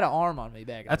 And I had an arm on me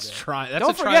back in That's the day. trying.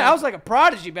 Don't forget, I was like a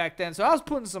prodigy back then, so I was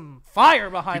putting some fire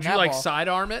behind Did that you like ball.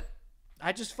 sidearm it?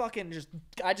 I just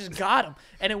got him.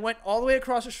 And it went all the way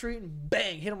across the street and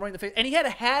bang, hit him right in the face. And he had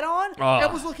a hat on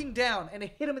that was looking down, and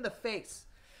it hit him in the face.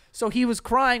 So he was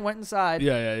crying, went inside.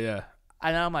 Yeah.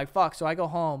 And I'm like, fuck. So I go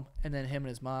home, and then him and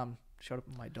his mom showed up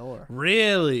at my door.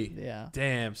 Really? Yeah.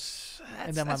 Damn.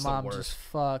 And then my mom just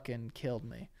fucking killed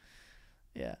me.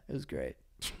 Yeah, it was great.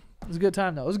 It was a good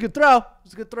time, though. It was a good throw.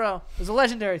 It was a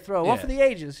legendary throw. One Yeah. for the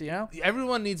ages, you know?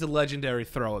 Everyone needs a legendary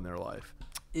throw in their life.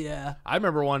 Yeah. I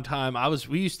remember one time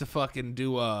we used to fucking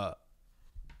do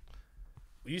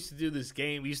we used to do this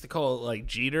game. We used to call it like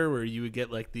Jeter, where you would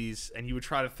get like these and you would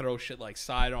try to throw shit like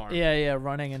sidearm. Yeah,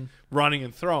 running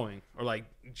and throwing, or like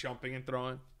jumping and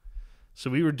throwing. So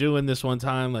we were doing this one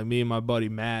time, like me and my buddy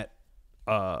Matt,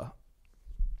 and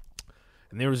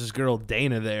there was this girl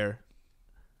Dana there.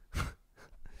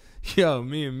 Yo,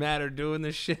 me and Matt are doing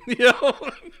this shit. Yo,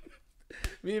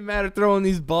 me and Matt are throwing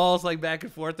these balls like back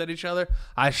and forth at each other.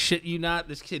 I shit you not,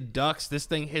 this kid ducks. This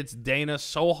thing hits Dana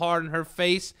so hard in her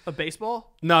face. a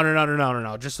baseball?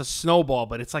 No. Just a snowball,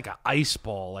 but it's like an ice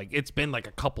ball. Like, it's been like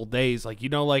a couple days. Like, you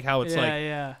know, like how it's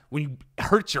Yeah. when you it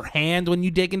hurts your hand when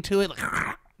you dig into it,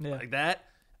 Yeah. like that.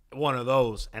 One of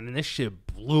those, and then this shit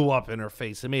blew up in her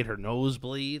face. It made her nose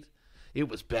bleed. It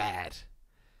was bad.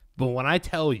 But when I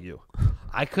tell you,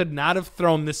 I could not have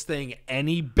thrown this thing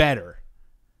any better.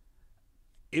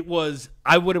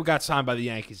 I would have got signed by the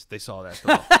Yankees if they saw that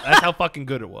throw. That's how fucking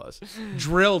good it was.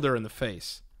 Drilled her in the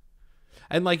face.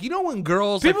 And like, you know when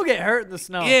girls People get hurt in the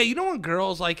snow. yeah, you know when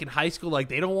girls like in high school, like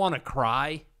they don't want to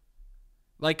cry,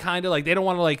 like kind of like they don't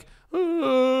want to like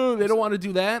they don't want to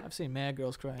do that. I've seen mad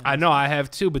girls crying. I know I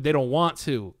have too, but they don't want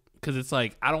to because it's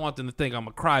like I don't want them to think I'm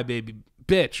a crybaby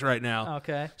bitch right now.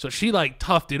 Okay. So she like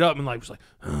toughed it up and like was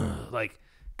like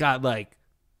got like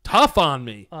tough on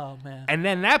me. Oh, man. And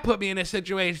then that put me in a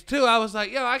situation too. I was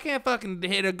like, yo, I can't fucking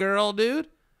hit a girl, dude.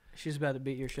 She's about to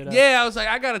beat your shit up. Yeah, I was like,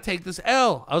 I gotta take this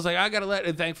L. I was like, I gotta let.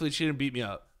 And thankfully, she didn't beat me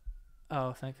up.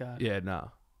 Oh, thank God. Yeah,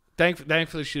 no.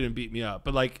 Thankfully, she didn't beat me up.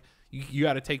 But like, you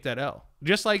got to take that L.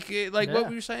 Just like what Yeah.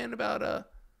 we were saying about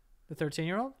The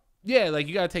 13-year-old? yeah, like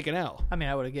you got to take an L. I mean,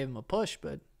 I would have gave him a push,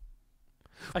 but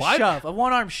Well, shove, a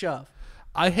one-arm shove.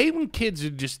 I hate when kids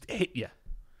would just hit you.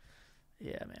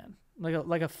 Yeah, man.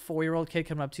 Like a 4-year-old kid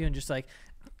coming up to you and just like,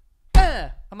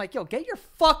 I'm like, yo, get your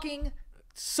fucking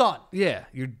son. Yeah,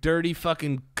 your dirty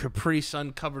fucking Capri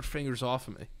Sun covered fingers off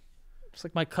of me. It's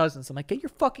like my cousins. I'm like, get your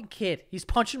fucking kid. He's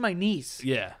punching my knees.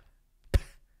 Yeah.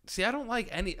 See, I don't like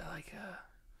any like.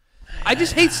 I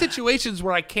just hate situations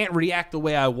where I can't react the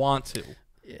way I want to.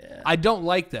 Yeah. I don't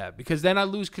like that because then I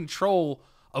lose control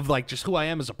of like just who I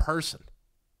am as a person.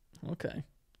 Okay.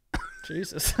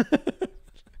 Jesus.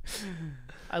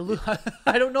 I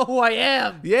don't know who I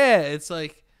am. Yeah, it's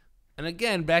like, and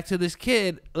again, back to this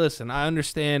kid. Listen, I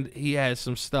understand he has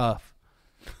some stuff,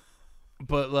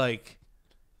 but like,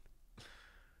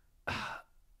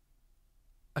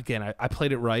 again, I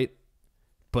played it right.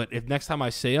 But if next time I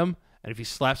see him, and if he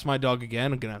slaps my dog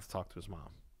again, I'm gonna have to talk to his mom.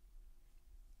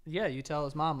 Yeah, you tell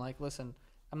his mom, like, listen,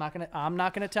 I'm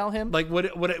not gonna tell him. Like,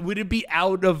 would it be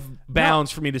out of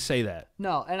bounds for me to say that?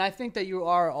 No, and I think that you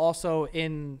are also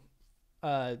in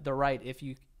the right if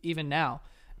you, even now,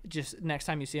 just next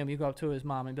time you see him, you go up to his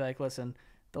mom and be like, listen,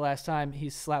 the last time he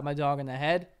slapped my dog in the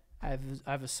head, I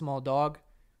have a small dog.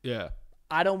 Yeah.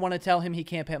 I don't want to tell him he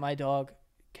can't pet my dog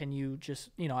can you just,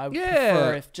 I would Yeah.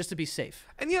 prefer if just to be safe.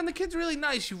 And yeah, and the kid's really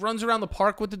nice. He runs around the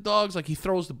park with the dogs. Like, he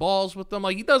throws the balls with them.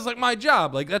 Like, he does, like, my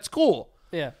job. Like, that's cool.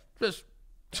 Yeah. Just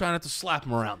try not to slap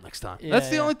him around next time. Yeah, That's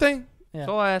the yeah. only thing. Yeah. That's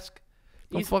all I ask.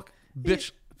 Don't He's- fuck,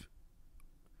 bitch.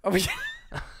 Oh, we,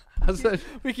 How's that?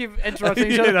 we keep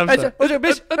interrupting each Yeah, other. I'm sorry.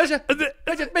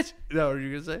 Bitch. No, what were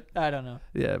you gonna say? I don't know.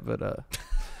 Yeah, but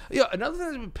yeah. Another thing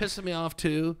that's been pissing me off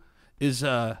too is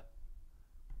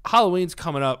Halloween's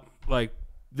coming up. Like,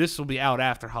 this will be out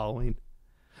after Halloween,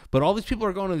 but all these people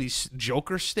are going to these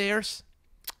Joker stairs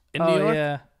in New Oh, York.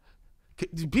 yeah.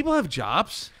 Do people have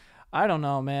jobs? I don't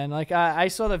know, man. Like, I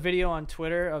saw the video on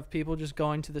Twitter of people just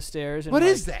going to the stairs and What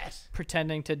like, is that?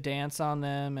 pretending to dance on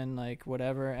them and like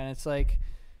whatever. And it's like,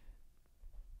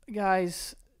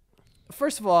 guys,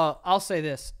 first of all, I'll say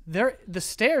this: the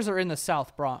stairs are in the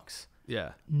South Bronx,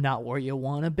 Yeah. not where you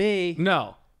want to be.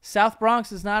 No. South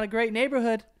Bronx is not a great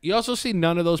neighborhood. You also see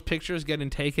none of those pictures getting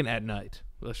taken at night.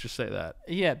 Let's just say that.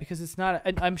 Yeah, because it's not.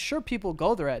 And I'm sure people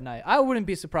go there at night. I wouldn't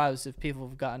be surprised if people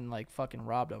have gotten like fucking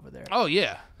robbed over there. Oh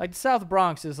yeah. Like the South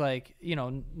Bronx is like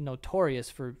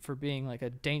notorious for being like a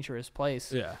dangerous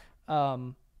place. Yeah.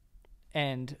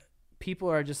 And people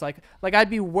are just like I'd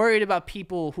be worried about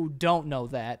people who don't know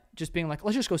that just being like,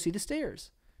 let's just go see the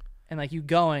stairs, and like you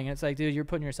going, and it's like, dude, you're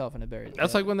putting yourself in a very.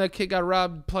 That's like when that kid got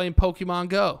robbed playing Pokemon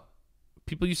Go.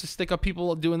 People used to stick up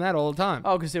people doing that all the time.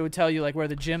 Oh, because they would tell you like where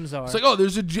the gyms are. It's like, oh,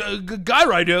 there's a guy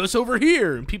Gyarados over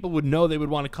here, and people would know they would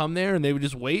want to come there, and they would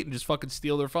just wait and just fucking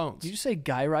steal their phones. Did you say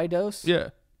Gyarados? Yeah,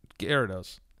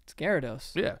 Gyarados. It's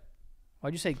Gyarados. Yeah,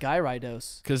 Why'd you say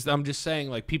Gyarados? because I'm just saying,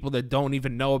 like, people that don't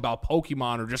even know about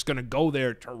Pokemon are just gonna go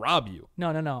there to rob you. No.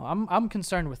 I'm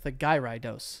concerned with the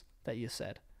Gyarados that you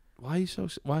said. Why are you so?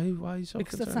 Why are you so?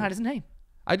 Because concerned? that's not his name.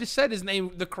 I just said his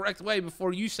name the correct way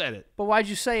before you said it. But why'd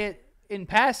you say it in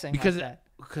passing? Because like that?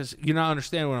 because you're not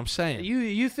understanding what I'm saying.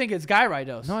 You think it's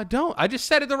Gyarados? No, I don't. I just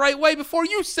said it the right way before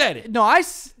you said it. No,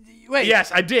 wait.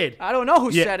 Yes, I did. I don't know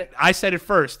who Yeah, said it. I said it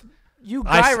first. You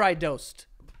I s- Gyarados.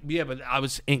 Yeah, but I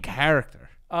was in character.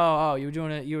 Oh, you were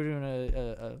doing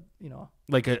a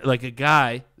Like a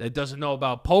guy that doesn't know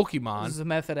about Pokemon. this is a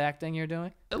method acting you're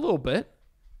doing. A little bit.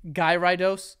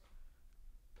 Gyarados.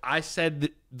 I said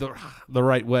the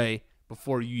right way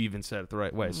before you even said it the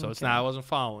right way. So it's Okay. not. I wasn't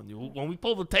following you. When we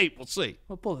pull the tape, we'll see.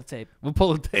 We'll pull the tape. We'll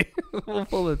pull the tape. We'll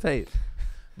pull the tape.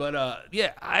 But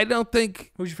yeah, I don't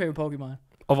think Who's your favorite Pokemon?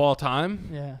 of all time.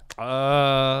 Yeah.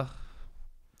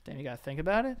 Damn, you gotta think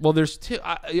about it. Well, there's two.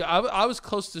 I was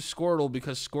close to Squirtle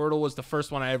because Squirtle was the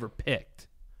first one I ever picked.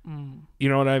 You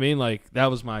know what I mean? Like, that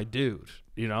was my dude.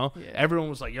 You know, Yeah. everyone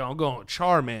was like, "Yo, I'm going with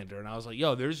Charmander," and I was like,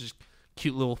 "Yo, there's this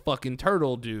cute little fucking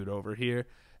turtle dude over here."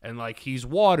 And like, he's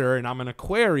water and I'm an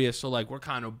Aquarius, so like, we're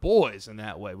kind of boys in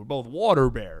that way. We're both water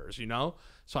bearers, you know?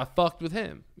 So I fucked with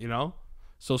him, you know?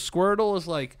 So Squirtle is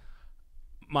like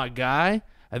my guy,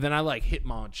 and then I like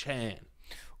Hitmonchan.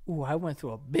 Ooh, I went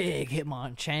through a big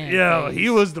Hitmonchan. Yo, phase. he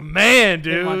was the man,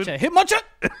 dude. Hitmonchan.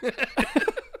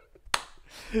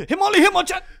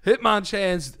 Hitmonchan.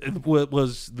 Hitmonchan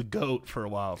was the GOAT for a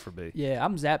while for me. Yeah,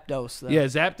 I'm Zapdos though. Yeah,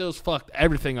 Zapdos fucked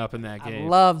everything up in that I game.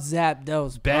 love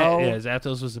Zapdos, Bad, bro. yeah,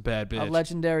 Zapdos was a bad bitch. A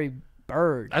legendary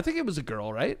bird. I think it was a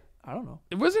girl, right? I don't know.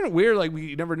 It wasn't weird. Like,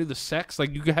 we never knew the sex.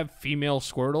 Like, you could have female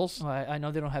Squirtles. Well, I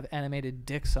know they don't have animated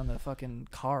dicks on the fucking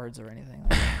cards or anything. Like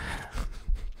that.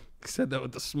 I said that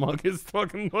with the smuggest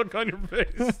fucking look on your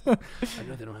face. I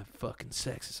know they don't have fucking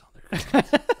sexes on their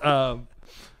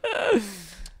cards.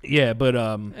 Yeah, but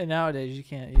And nowadays you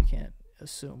can't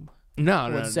assume no,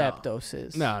 what Zapdos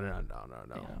is. No.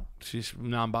 You know. She's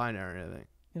non-binary, I think.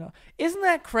 You know, isn't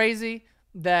that crazy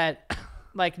that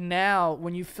like now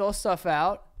when you fill stuff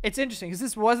out, it's interesting because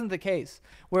this wasn't the case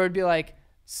where it'd be like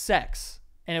sex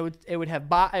and it would have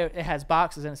it has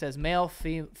boxes and it says male,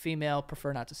 female,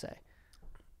 prefer not to say.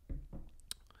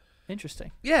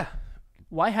 Interesting. Yeah,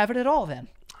 Why have it at all then?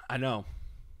 I know.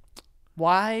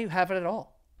 Why have it at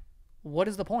all? What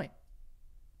is the point?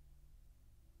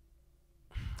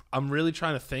 I'm really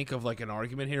trying to think of like an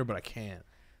argument here, but I can't.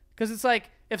 Because it's like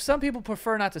if some people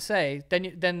prefer not to say,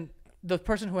 then the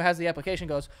person who has the application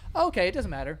goes, oh, okay, it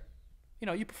doesn't matter. You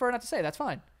know, you prefer not to say, that's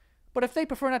fine. But if they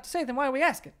prefer not to say, then why are we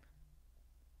asking?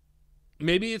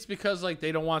 Maybe it's because like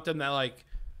they don't want them to like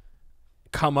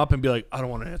come up and be like, I don't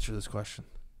want to answer this question.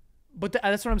 But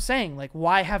that's what I'm saying. Like,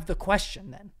 why have the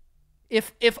question then?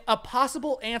 If a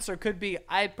possible answer could be,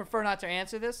 I prefer not to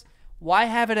answer this, why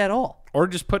have it at all? Or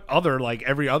just put other, like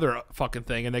every other fucking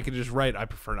thing, and they can just write, I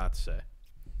prefer not to say.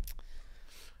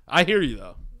 I hear you,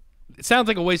 though. It sounds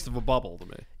like a waste of a bubble to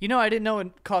me. You know, I didn't know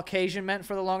what Caucasian meant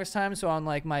for the longest time. So on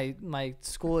like my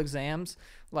school exams,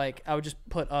 like I would just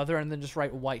put other and then just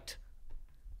write white.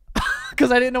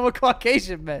 because I didn't know what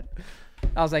Caucasian meant.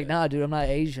 I was like, nah, dude, I'm not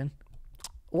Asian.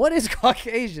 What is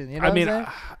Caucasian? You know I mean, what I'm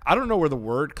saying? I don't know where the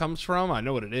word comes from. I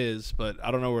know what it is, but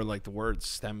I don't know where like the word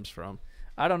stems from.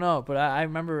 I don't know, but I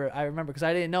remember because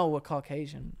I didn't know what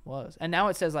Caucasian was. And now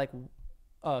it says like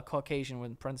Caucasian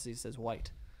when parentheses says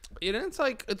white. It's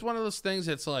like, it's one of those things.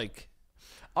 It's like,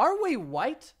 Are we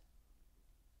white?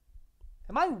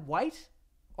 Am I white?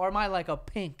 Or am I like a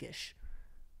pinkish?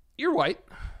 you're white.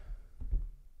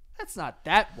 That's not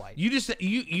that white. You just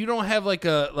you don't have like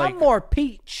a like I'm more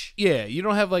peach. yeah. You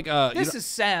don't have like a This is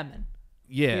salmon.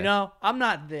 yeah. You know, I'm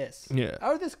not this. Yeah.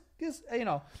 Or this you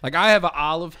know. Like I have an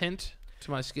olive hint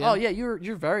to my skin. Oh yeah,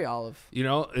 you're very olive. You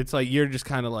know, it's like you're just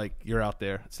kind of like you're out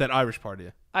there. It's that Irish part of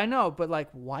you. I know, but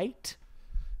like white?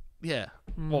 Yeah.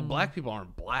 Well, black people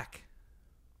aren't black.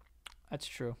 That's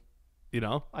true. You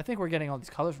know. I think we're getting all these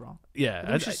colors wrong.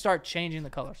 Yeah. We should start changing the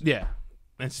colors. Yeah.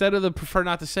 Instead of the prefer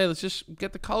not to say, let's just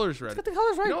get the colors ready. Get the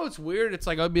colors right. You know what's weird? It's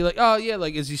like I'd be like, oh yeah,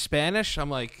 like is he Spanish?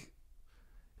 I'm like,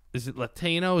 is it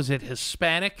Latino? Is it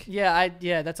Hispanic?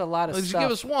 Yeah, that's a lot of Like, just stuff.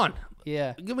 give us one.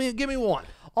 Yeah. Give me one.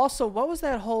 Also, what was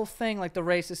that whole thing, like the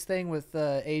racist thing with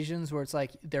Asians where it's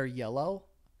like they're yellow?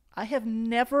 I have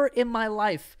never in my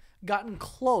life gotten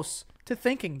close to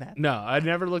thinking that. No, I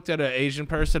never looked at an Asian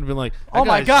person and been like, Oh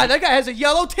my guy's- God, that guy has a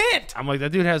yellow tint. I'm like,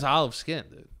 that dude has olive skin,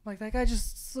 dude. Like that guy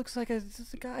just looks like a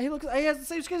guy. He has the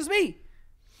same skin as me.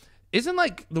 Isn't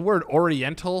like the word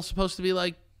Oriental supposed to be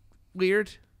like weird?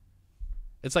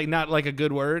 It's like not like a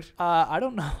good word. I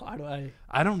don't know. I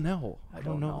don't know. I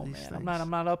don't know these man. things. I'm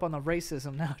not up on the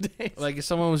racism nowadays. Like if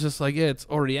someone was just like, yeah, it's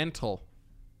Oriental,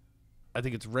 I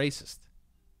think it's racist.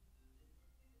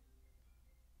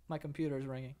 My computer is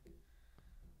ringing.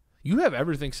 You have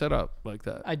everything set up like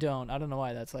that. I don't know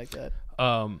why that's like that.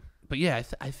 But yeah,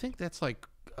 I think that's like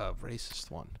a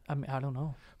racist one. I mean, I don't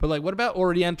know. But like, what about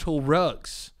Oriental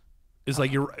rugs? Is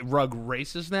like your rug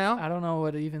racist now? I don't know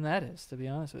what even that is, to be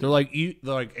honest with They're you.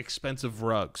 they're like expensive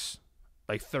rugs,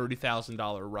 like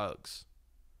 $30,000 rugs.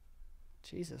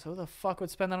 Jesus, who the fuck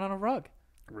would spend that on a rug?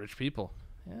 Rich people.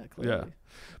 Yeah, clearly. Yeah,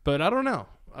 but I don't know.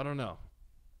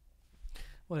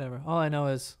 Whatever. All I know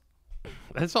is,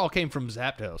 This all came from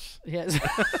Zapdos. yes.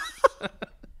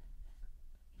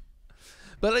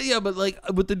 But yeah, but like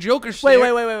with the Joker. Wait.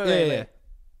 Yeah.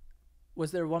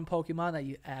 Was there one Pokemon that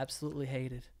you absolutely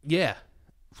hated? Yeah,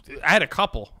 I had a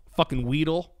couple. Fucking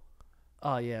Weedle.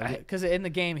 Oh yeah, because in the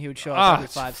game he would show up every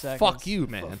 5 seconds. Fuck you,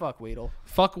 man. Fuck Weedle.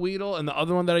 Fuck Weedle, and the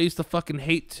other one that I used to fucking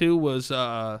hate too was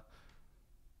not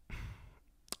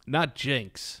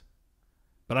Jinx,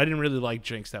 but I didn't really like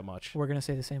Jinx that much. We're gonna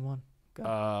say the same one. Go.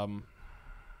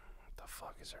 What the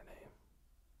fuck is her name?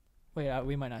 Wait,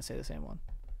 we might not say the same one.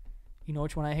 You know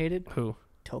which one I hated? Who?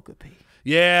 Togepi.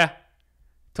 Yeah,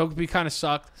 Togepi kind of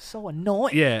sucked. So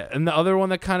annoying. Yeah, and the other one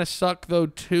that kind of sucked though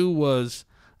too was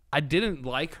I didn't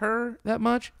like her that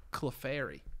much.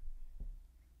 Clefairy.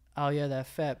 Oh yeah, that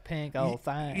fat pink old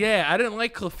thing. Yeah, I didn't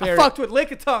like Clefairy. I fucked with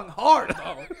Lickitung hard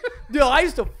though. Dude, I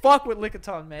used to fuck with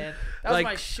Lickitung, man. That was Like,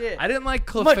 my shit. I didn't like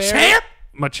Clefairy. Machamp?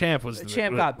 Machamp was the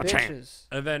Machamp got Machamp. bitches.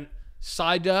 And then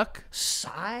Psyduck.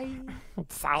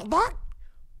 Psyduck?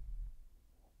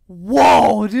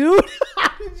 Whoa, dude.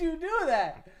 How did you do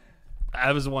that?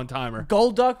 That was a one timer.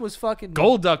 Golduck was fucking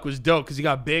Golduck was dope because he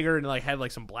got bigger and like had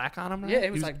like some black on him. Right? Yeah,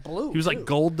 it was like blue, He was like too.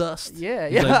 gold dust. Yeah,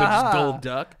 He was like yeah. just gold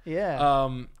duck. Yeah.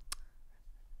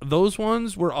 Those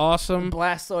ones were awesome.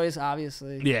 Blastoise,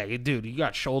 obviously. Yeah, dude, you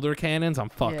got shoulder cannons. I'm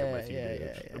fucking Yeah, with you, yeah,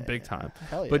 dude. yeah, Big time.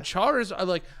 Hell yeah. But Charizard,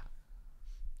 like,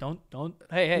 Don't.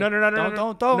 Hey. no.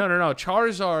 Don't. No.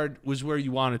 Charizard was where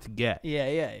you wanted to get.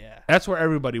 Yeah. That's where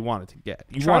everybody wanted to get.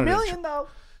 You wanted Charmeleon though.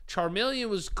 Charmeleon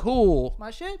was cool,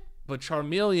 My shit. but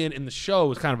Charmeleon in the show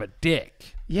was kind of a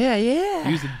dick. Yeah.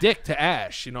 He was a dick to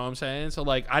Ash, you know what I'm saying? So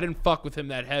like I didn't fuck with him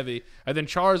that heavy. And then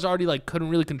Charizard, he like couldn't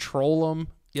really control him.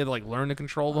 You had to like learn to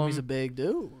control him. He's a big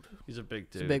dude. He's a big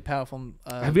dude. He's a big, powerful.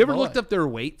 Have you ever boy. looked up their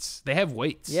weights? They have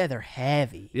weights. Yeah, they're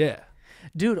heavy. Yeah.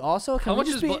 Dude, also, How much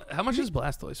is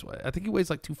Blastoise weigh? I think he weighs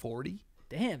like 240.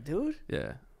 Damn, dude.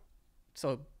 Yeah.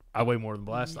 So I weigh more than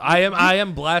Blastoise. I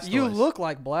am Blastoise. you look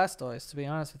like Blastoise, to be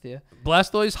honest with you.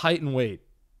 Blastoise height and weight.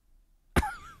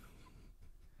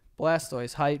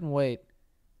 Blastoise, height and weight.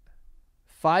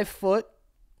 5 foot,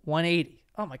 180.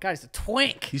 Oh my God, he's a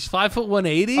twink. He's 5 foot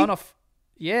 180. Oh no,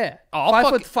 yeah. Oh,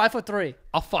 5'3".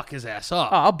 I'll fuck his ass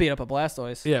up. Oh, I'll beat up a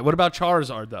Blastoise. Yeah. What about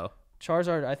Charizard though?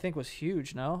 Charizard, I think, was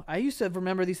huge. No, I used to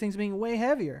remember these things being way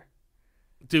heavier.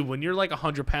 Dude, when you're like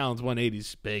 100 pounds,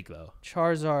 180's big though.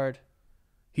 Charizard,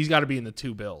 He's got to be in the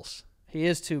 2 bills. he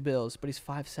is 2 bills, but he's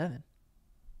 5'7".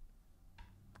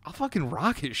 I'll fucking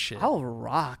rock his shit. I'll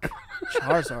rock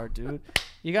Charizard, dude.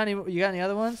 You got any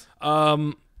other ones?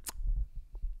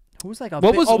 Who's like a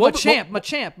What big, was- oh, what- Machamp.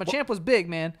 Machamp was big,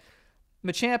 man.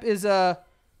 Machamp is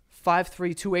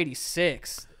 5'3",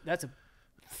 286. That's a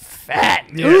fat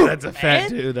dude. Yeah, that's a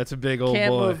fat man. dude. That's a big old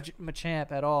Can't boy. move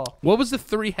Machamp at all. What was the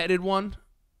 3-headed one?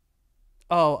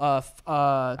 Oh,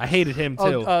 I hated him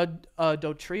too.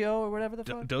 Dotrio or whatever the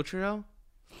fuck. Dotrio?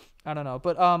 I don't know,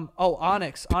 but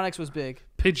Onyx. Onyx was big.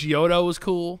 Pidgeotto was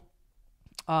cool.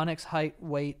 Onyx, height,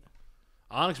 weight.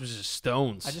 Onyx was just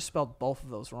stones. I just spelled both of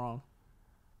those wrong.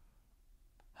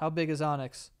 How big is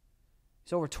Onyx?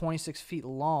 He's over 26 feet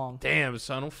long. Damn,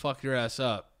 son, don't fuck your ass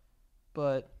up.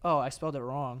 But I spelled it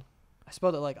wrong. I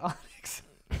spelled it like Onyx.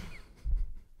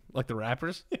 Like the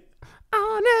rappers?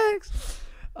 Onyx.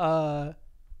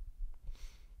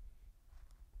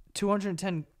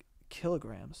 210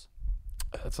 kilograms.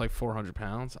 That's like 400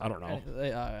 pounds. I don't know.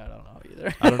 I don't know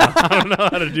either. I don't know how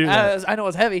to do that. I know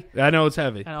it's heavy. I know it's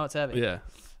heavy. I know it's heavy. Yeah.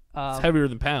 It's heavier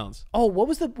than pounds. Oh, who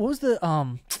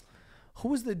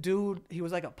was the dude? He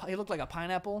looked like a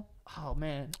pineapple. Oh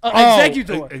man.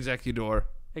 Executor. Executor.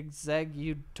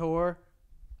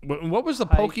 What was the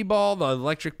Height. Pokeball? The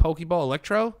electric Pokeball?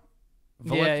 Electro?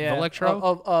 Electro?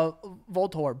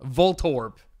 Voltorb.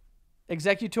 Voltorb.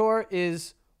 Executor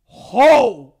is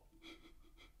ho.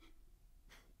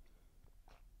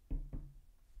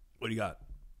 What do you got?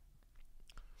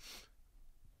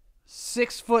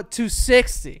 6 foot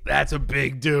 260. That's a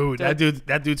big dude. That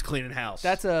dude's cleaning house.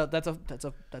 That's a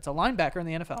linebacker in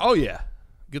the NFL. Oh yeah.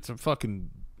 Get some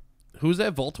fucking. Who's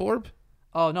that? Voltorb?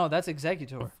 Oh no, that's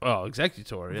Executor. Oh,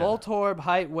 Executor. Yeah. Voltorb,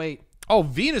 height, weight. Oh,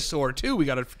 Venusaur too. We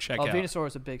gotta check out. Venusaur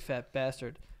is a big fat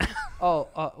bastard.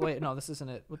 Wait, no, this isn't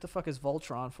it. What the fuck is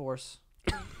Voltron Force?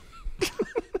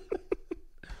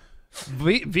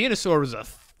 Venusaur was a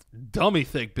dummy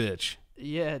thick bitch.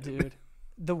 Yeah, dude.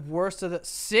 The worst of the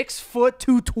 6 foot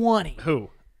 220. Who?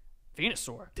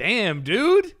 Venusaur. Damn,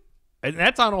 dude. And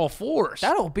that's on all fours.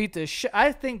 That'll beat the shit.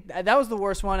 I think that was the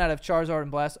worst one out of Charizard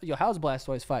and Blastoise. Yo, how's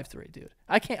Blastoise 5'3", dude?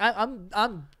 I can't.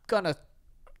 I'm gonna.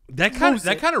 That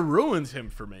kind of ruins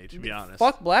him for me, to be honest.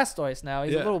 Fuck Blastoise now.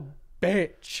 He's a little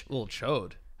bitch. A little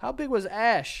chode. How big was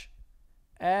Ash?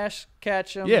 Ash,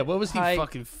 Ketchum. Yeah, what was he? height,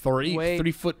 Fucking 3 weight.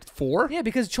 3'4"? Yeah,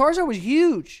 because Charizard was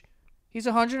huge. He's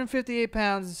 158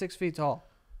 pounds and 6 feet tall.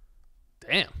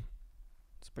 Damn.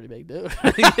 It's a pretty big dude.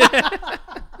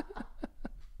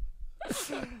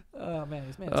 Oh man,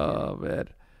 this man's Oh man.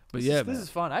 But this is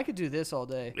fun. I could do this all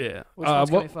day. Yeah. Which one's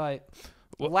gonna fight?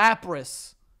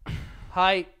 Lapras,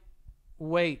 height,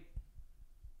 weight.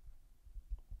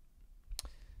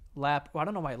 I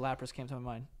don't know why Lapras came to my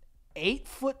mind.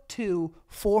 8'2",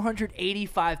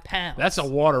 485 pounds. That's a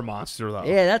water monster, though.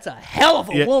 Yeah, that's a hell of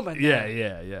a woman. Yeah,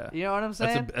 man. yeah. You know what I'm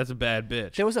saying? That's a bad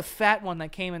bitch. There was a fat one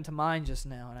that came into mind just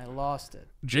now, and I lost it.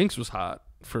 Jinx was hot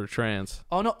for trans.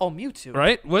 Oh no! Oh, Mewtwo.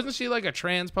 Right? Wasn't she like a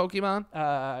trans Pokemon?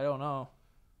 I don't know.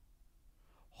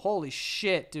 Holy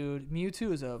shit, dude!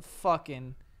 Mewtwo is a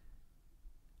fucking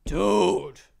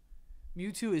dude.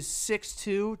 Mewtwo is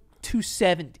 6'2",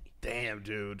 270. Damn,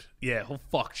 dude. Yeah, he'll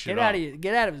fuck shit Get up.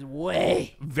 Get out of his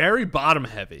way. Very bottom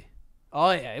heavy.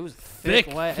 Oh yeah, it was Thick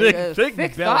thick belly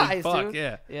thighs, fuck, dude.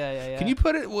 yeah. Yeah. Can you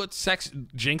put it what sex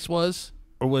Jinx was?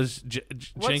 Or was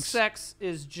What Jinx? sex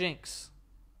is Jinx?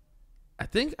 I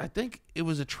think it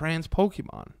was a trans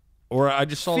Pokemon. Or I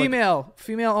just saw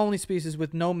Female only species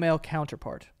with no male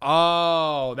counterpart.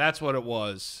 Oh, that's what it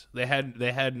was. They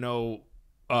had no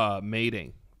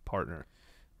mating partner.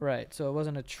 Right, so it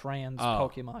wasn't a trans Oh.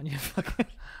 Pokemon. You fucking.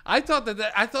 I thought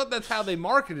that's how they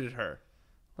marketed her.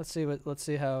 Let's see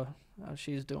how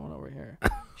she's doing over here.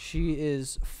 She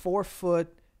is 4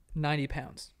 foot 90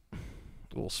 pounds.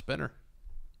 Little spinner.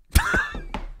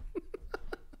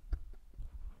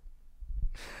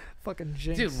 Fucking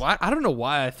Jinx. Dude, why? I don't know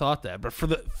why I thought that, but for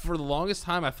the longest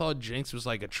time I thought Jinx was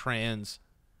like a trans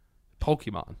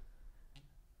Pokemon.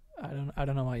 I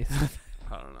don't know why you thought that.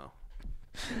 I don't know.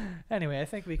 Anyway, I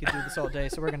think we could do this all day,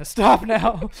 so we're gonna stop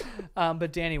now.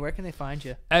 But Danny, where can they find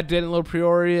you? At Danilo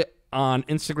Priori on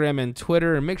Instagram and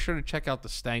Twitter, and make sure to check out the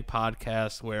Stank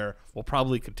Podcast, where we'll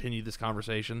probably continue this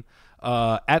conversation.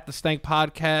 At the Stank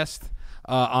Podcast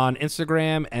on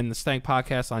Instagram, and the Stank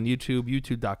Podcast on YouTube,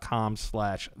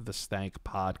 youtube.com/the Stank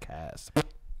Podcast.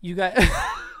 You guys.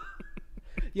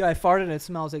 Yeah, I farted. It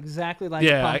smells exactly like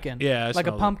a pumpkin. Like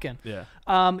a pumpkin. Yeah.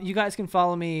 You guys can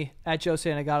follow me at Joe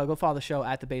Santagato. Go follow the show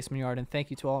at The Basement Yard. And thank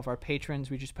you to all of our patrons.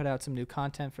 We just put out some new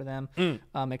content for them,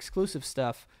 exclusive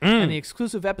stuff. And the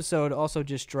exclusive episode also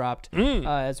just dropped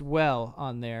as well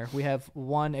on there. We have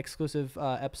one exclusive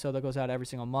episode that goes out every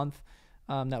single month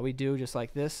that we do just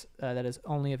like this that is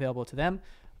only available to them.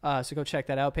 So go check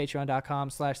that out,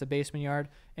 patreon.com/thebasementyard.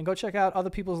 And go check out other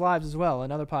people's lives as well,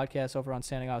 and other podcasts over on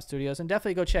Sanagato Studios. And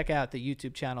definitely go check out the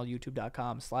YouTube channel,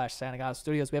 youtube.com/Sanagato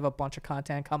Studios. We have a bunch of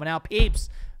content coming out. Peeps,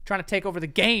 trying to take over the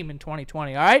game in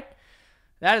 2020, all right?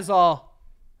 That is all.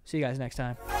 See you guys next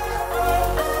time.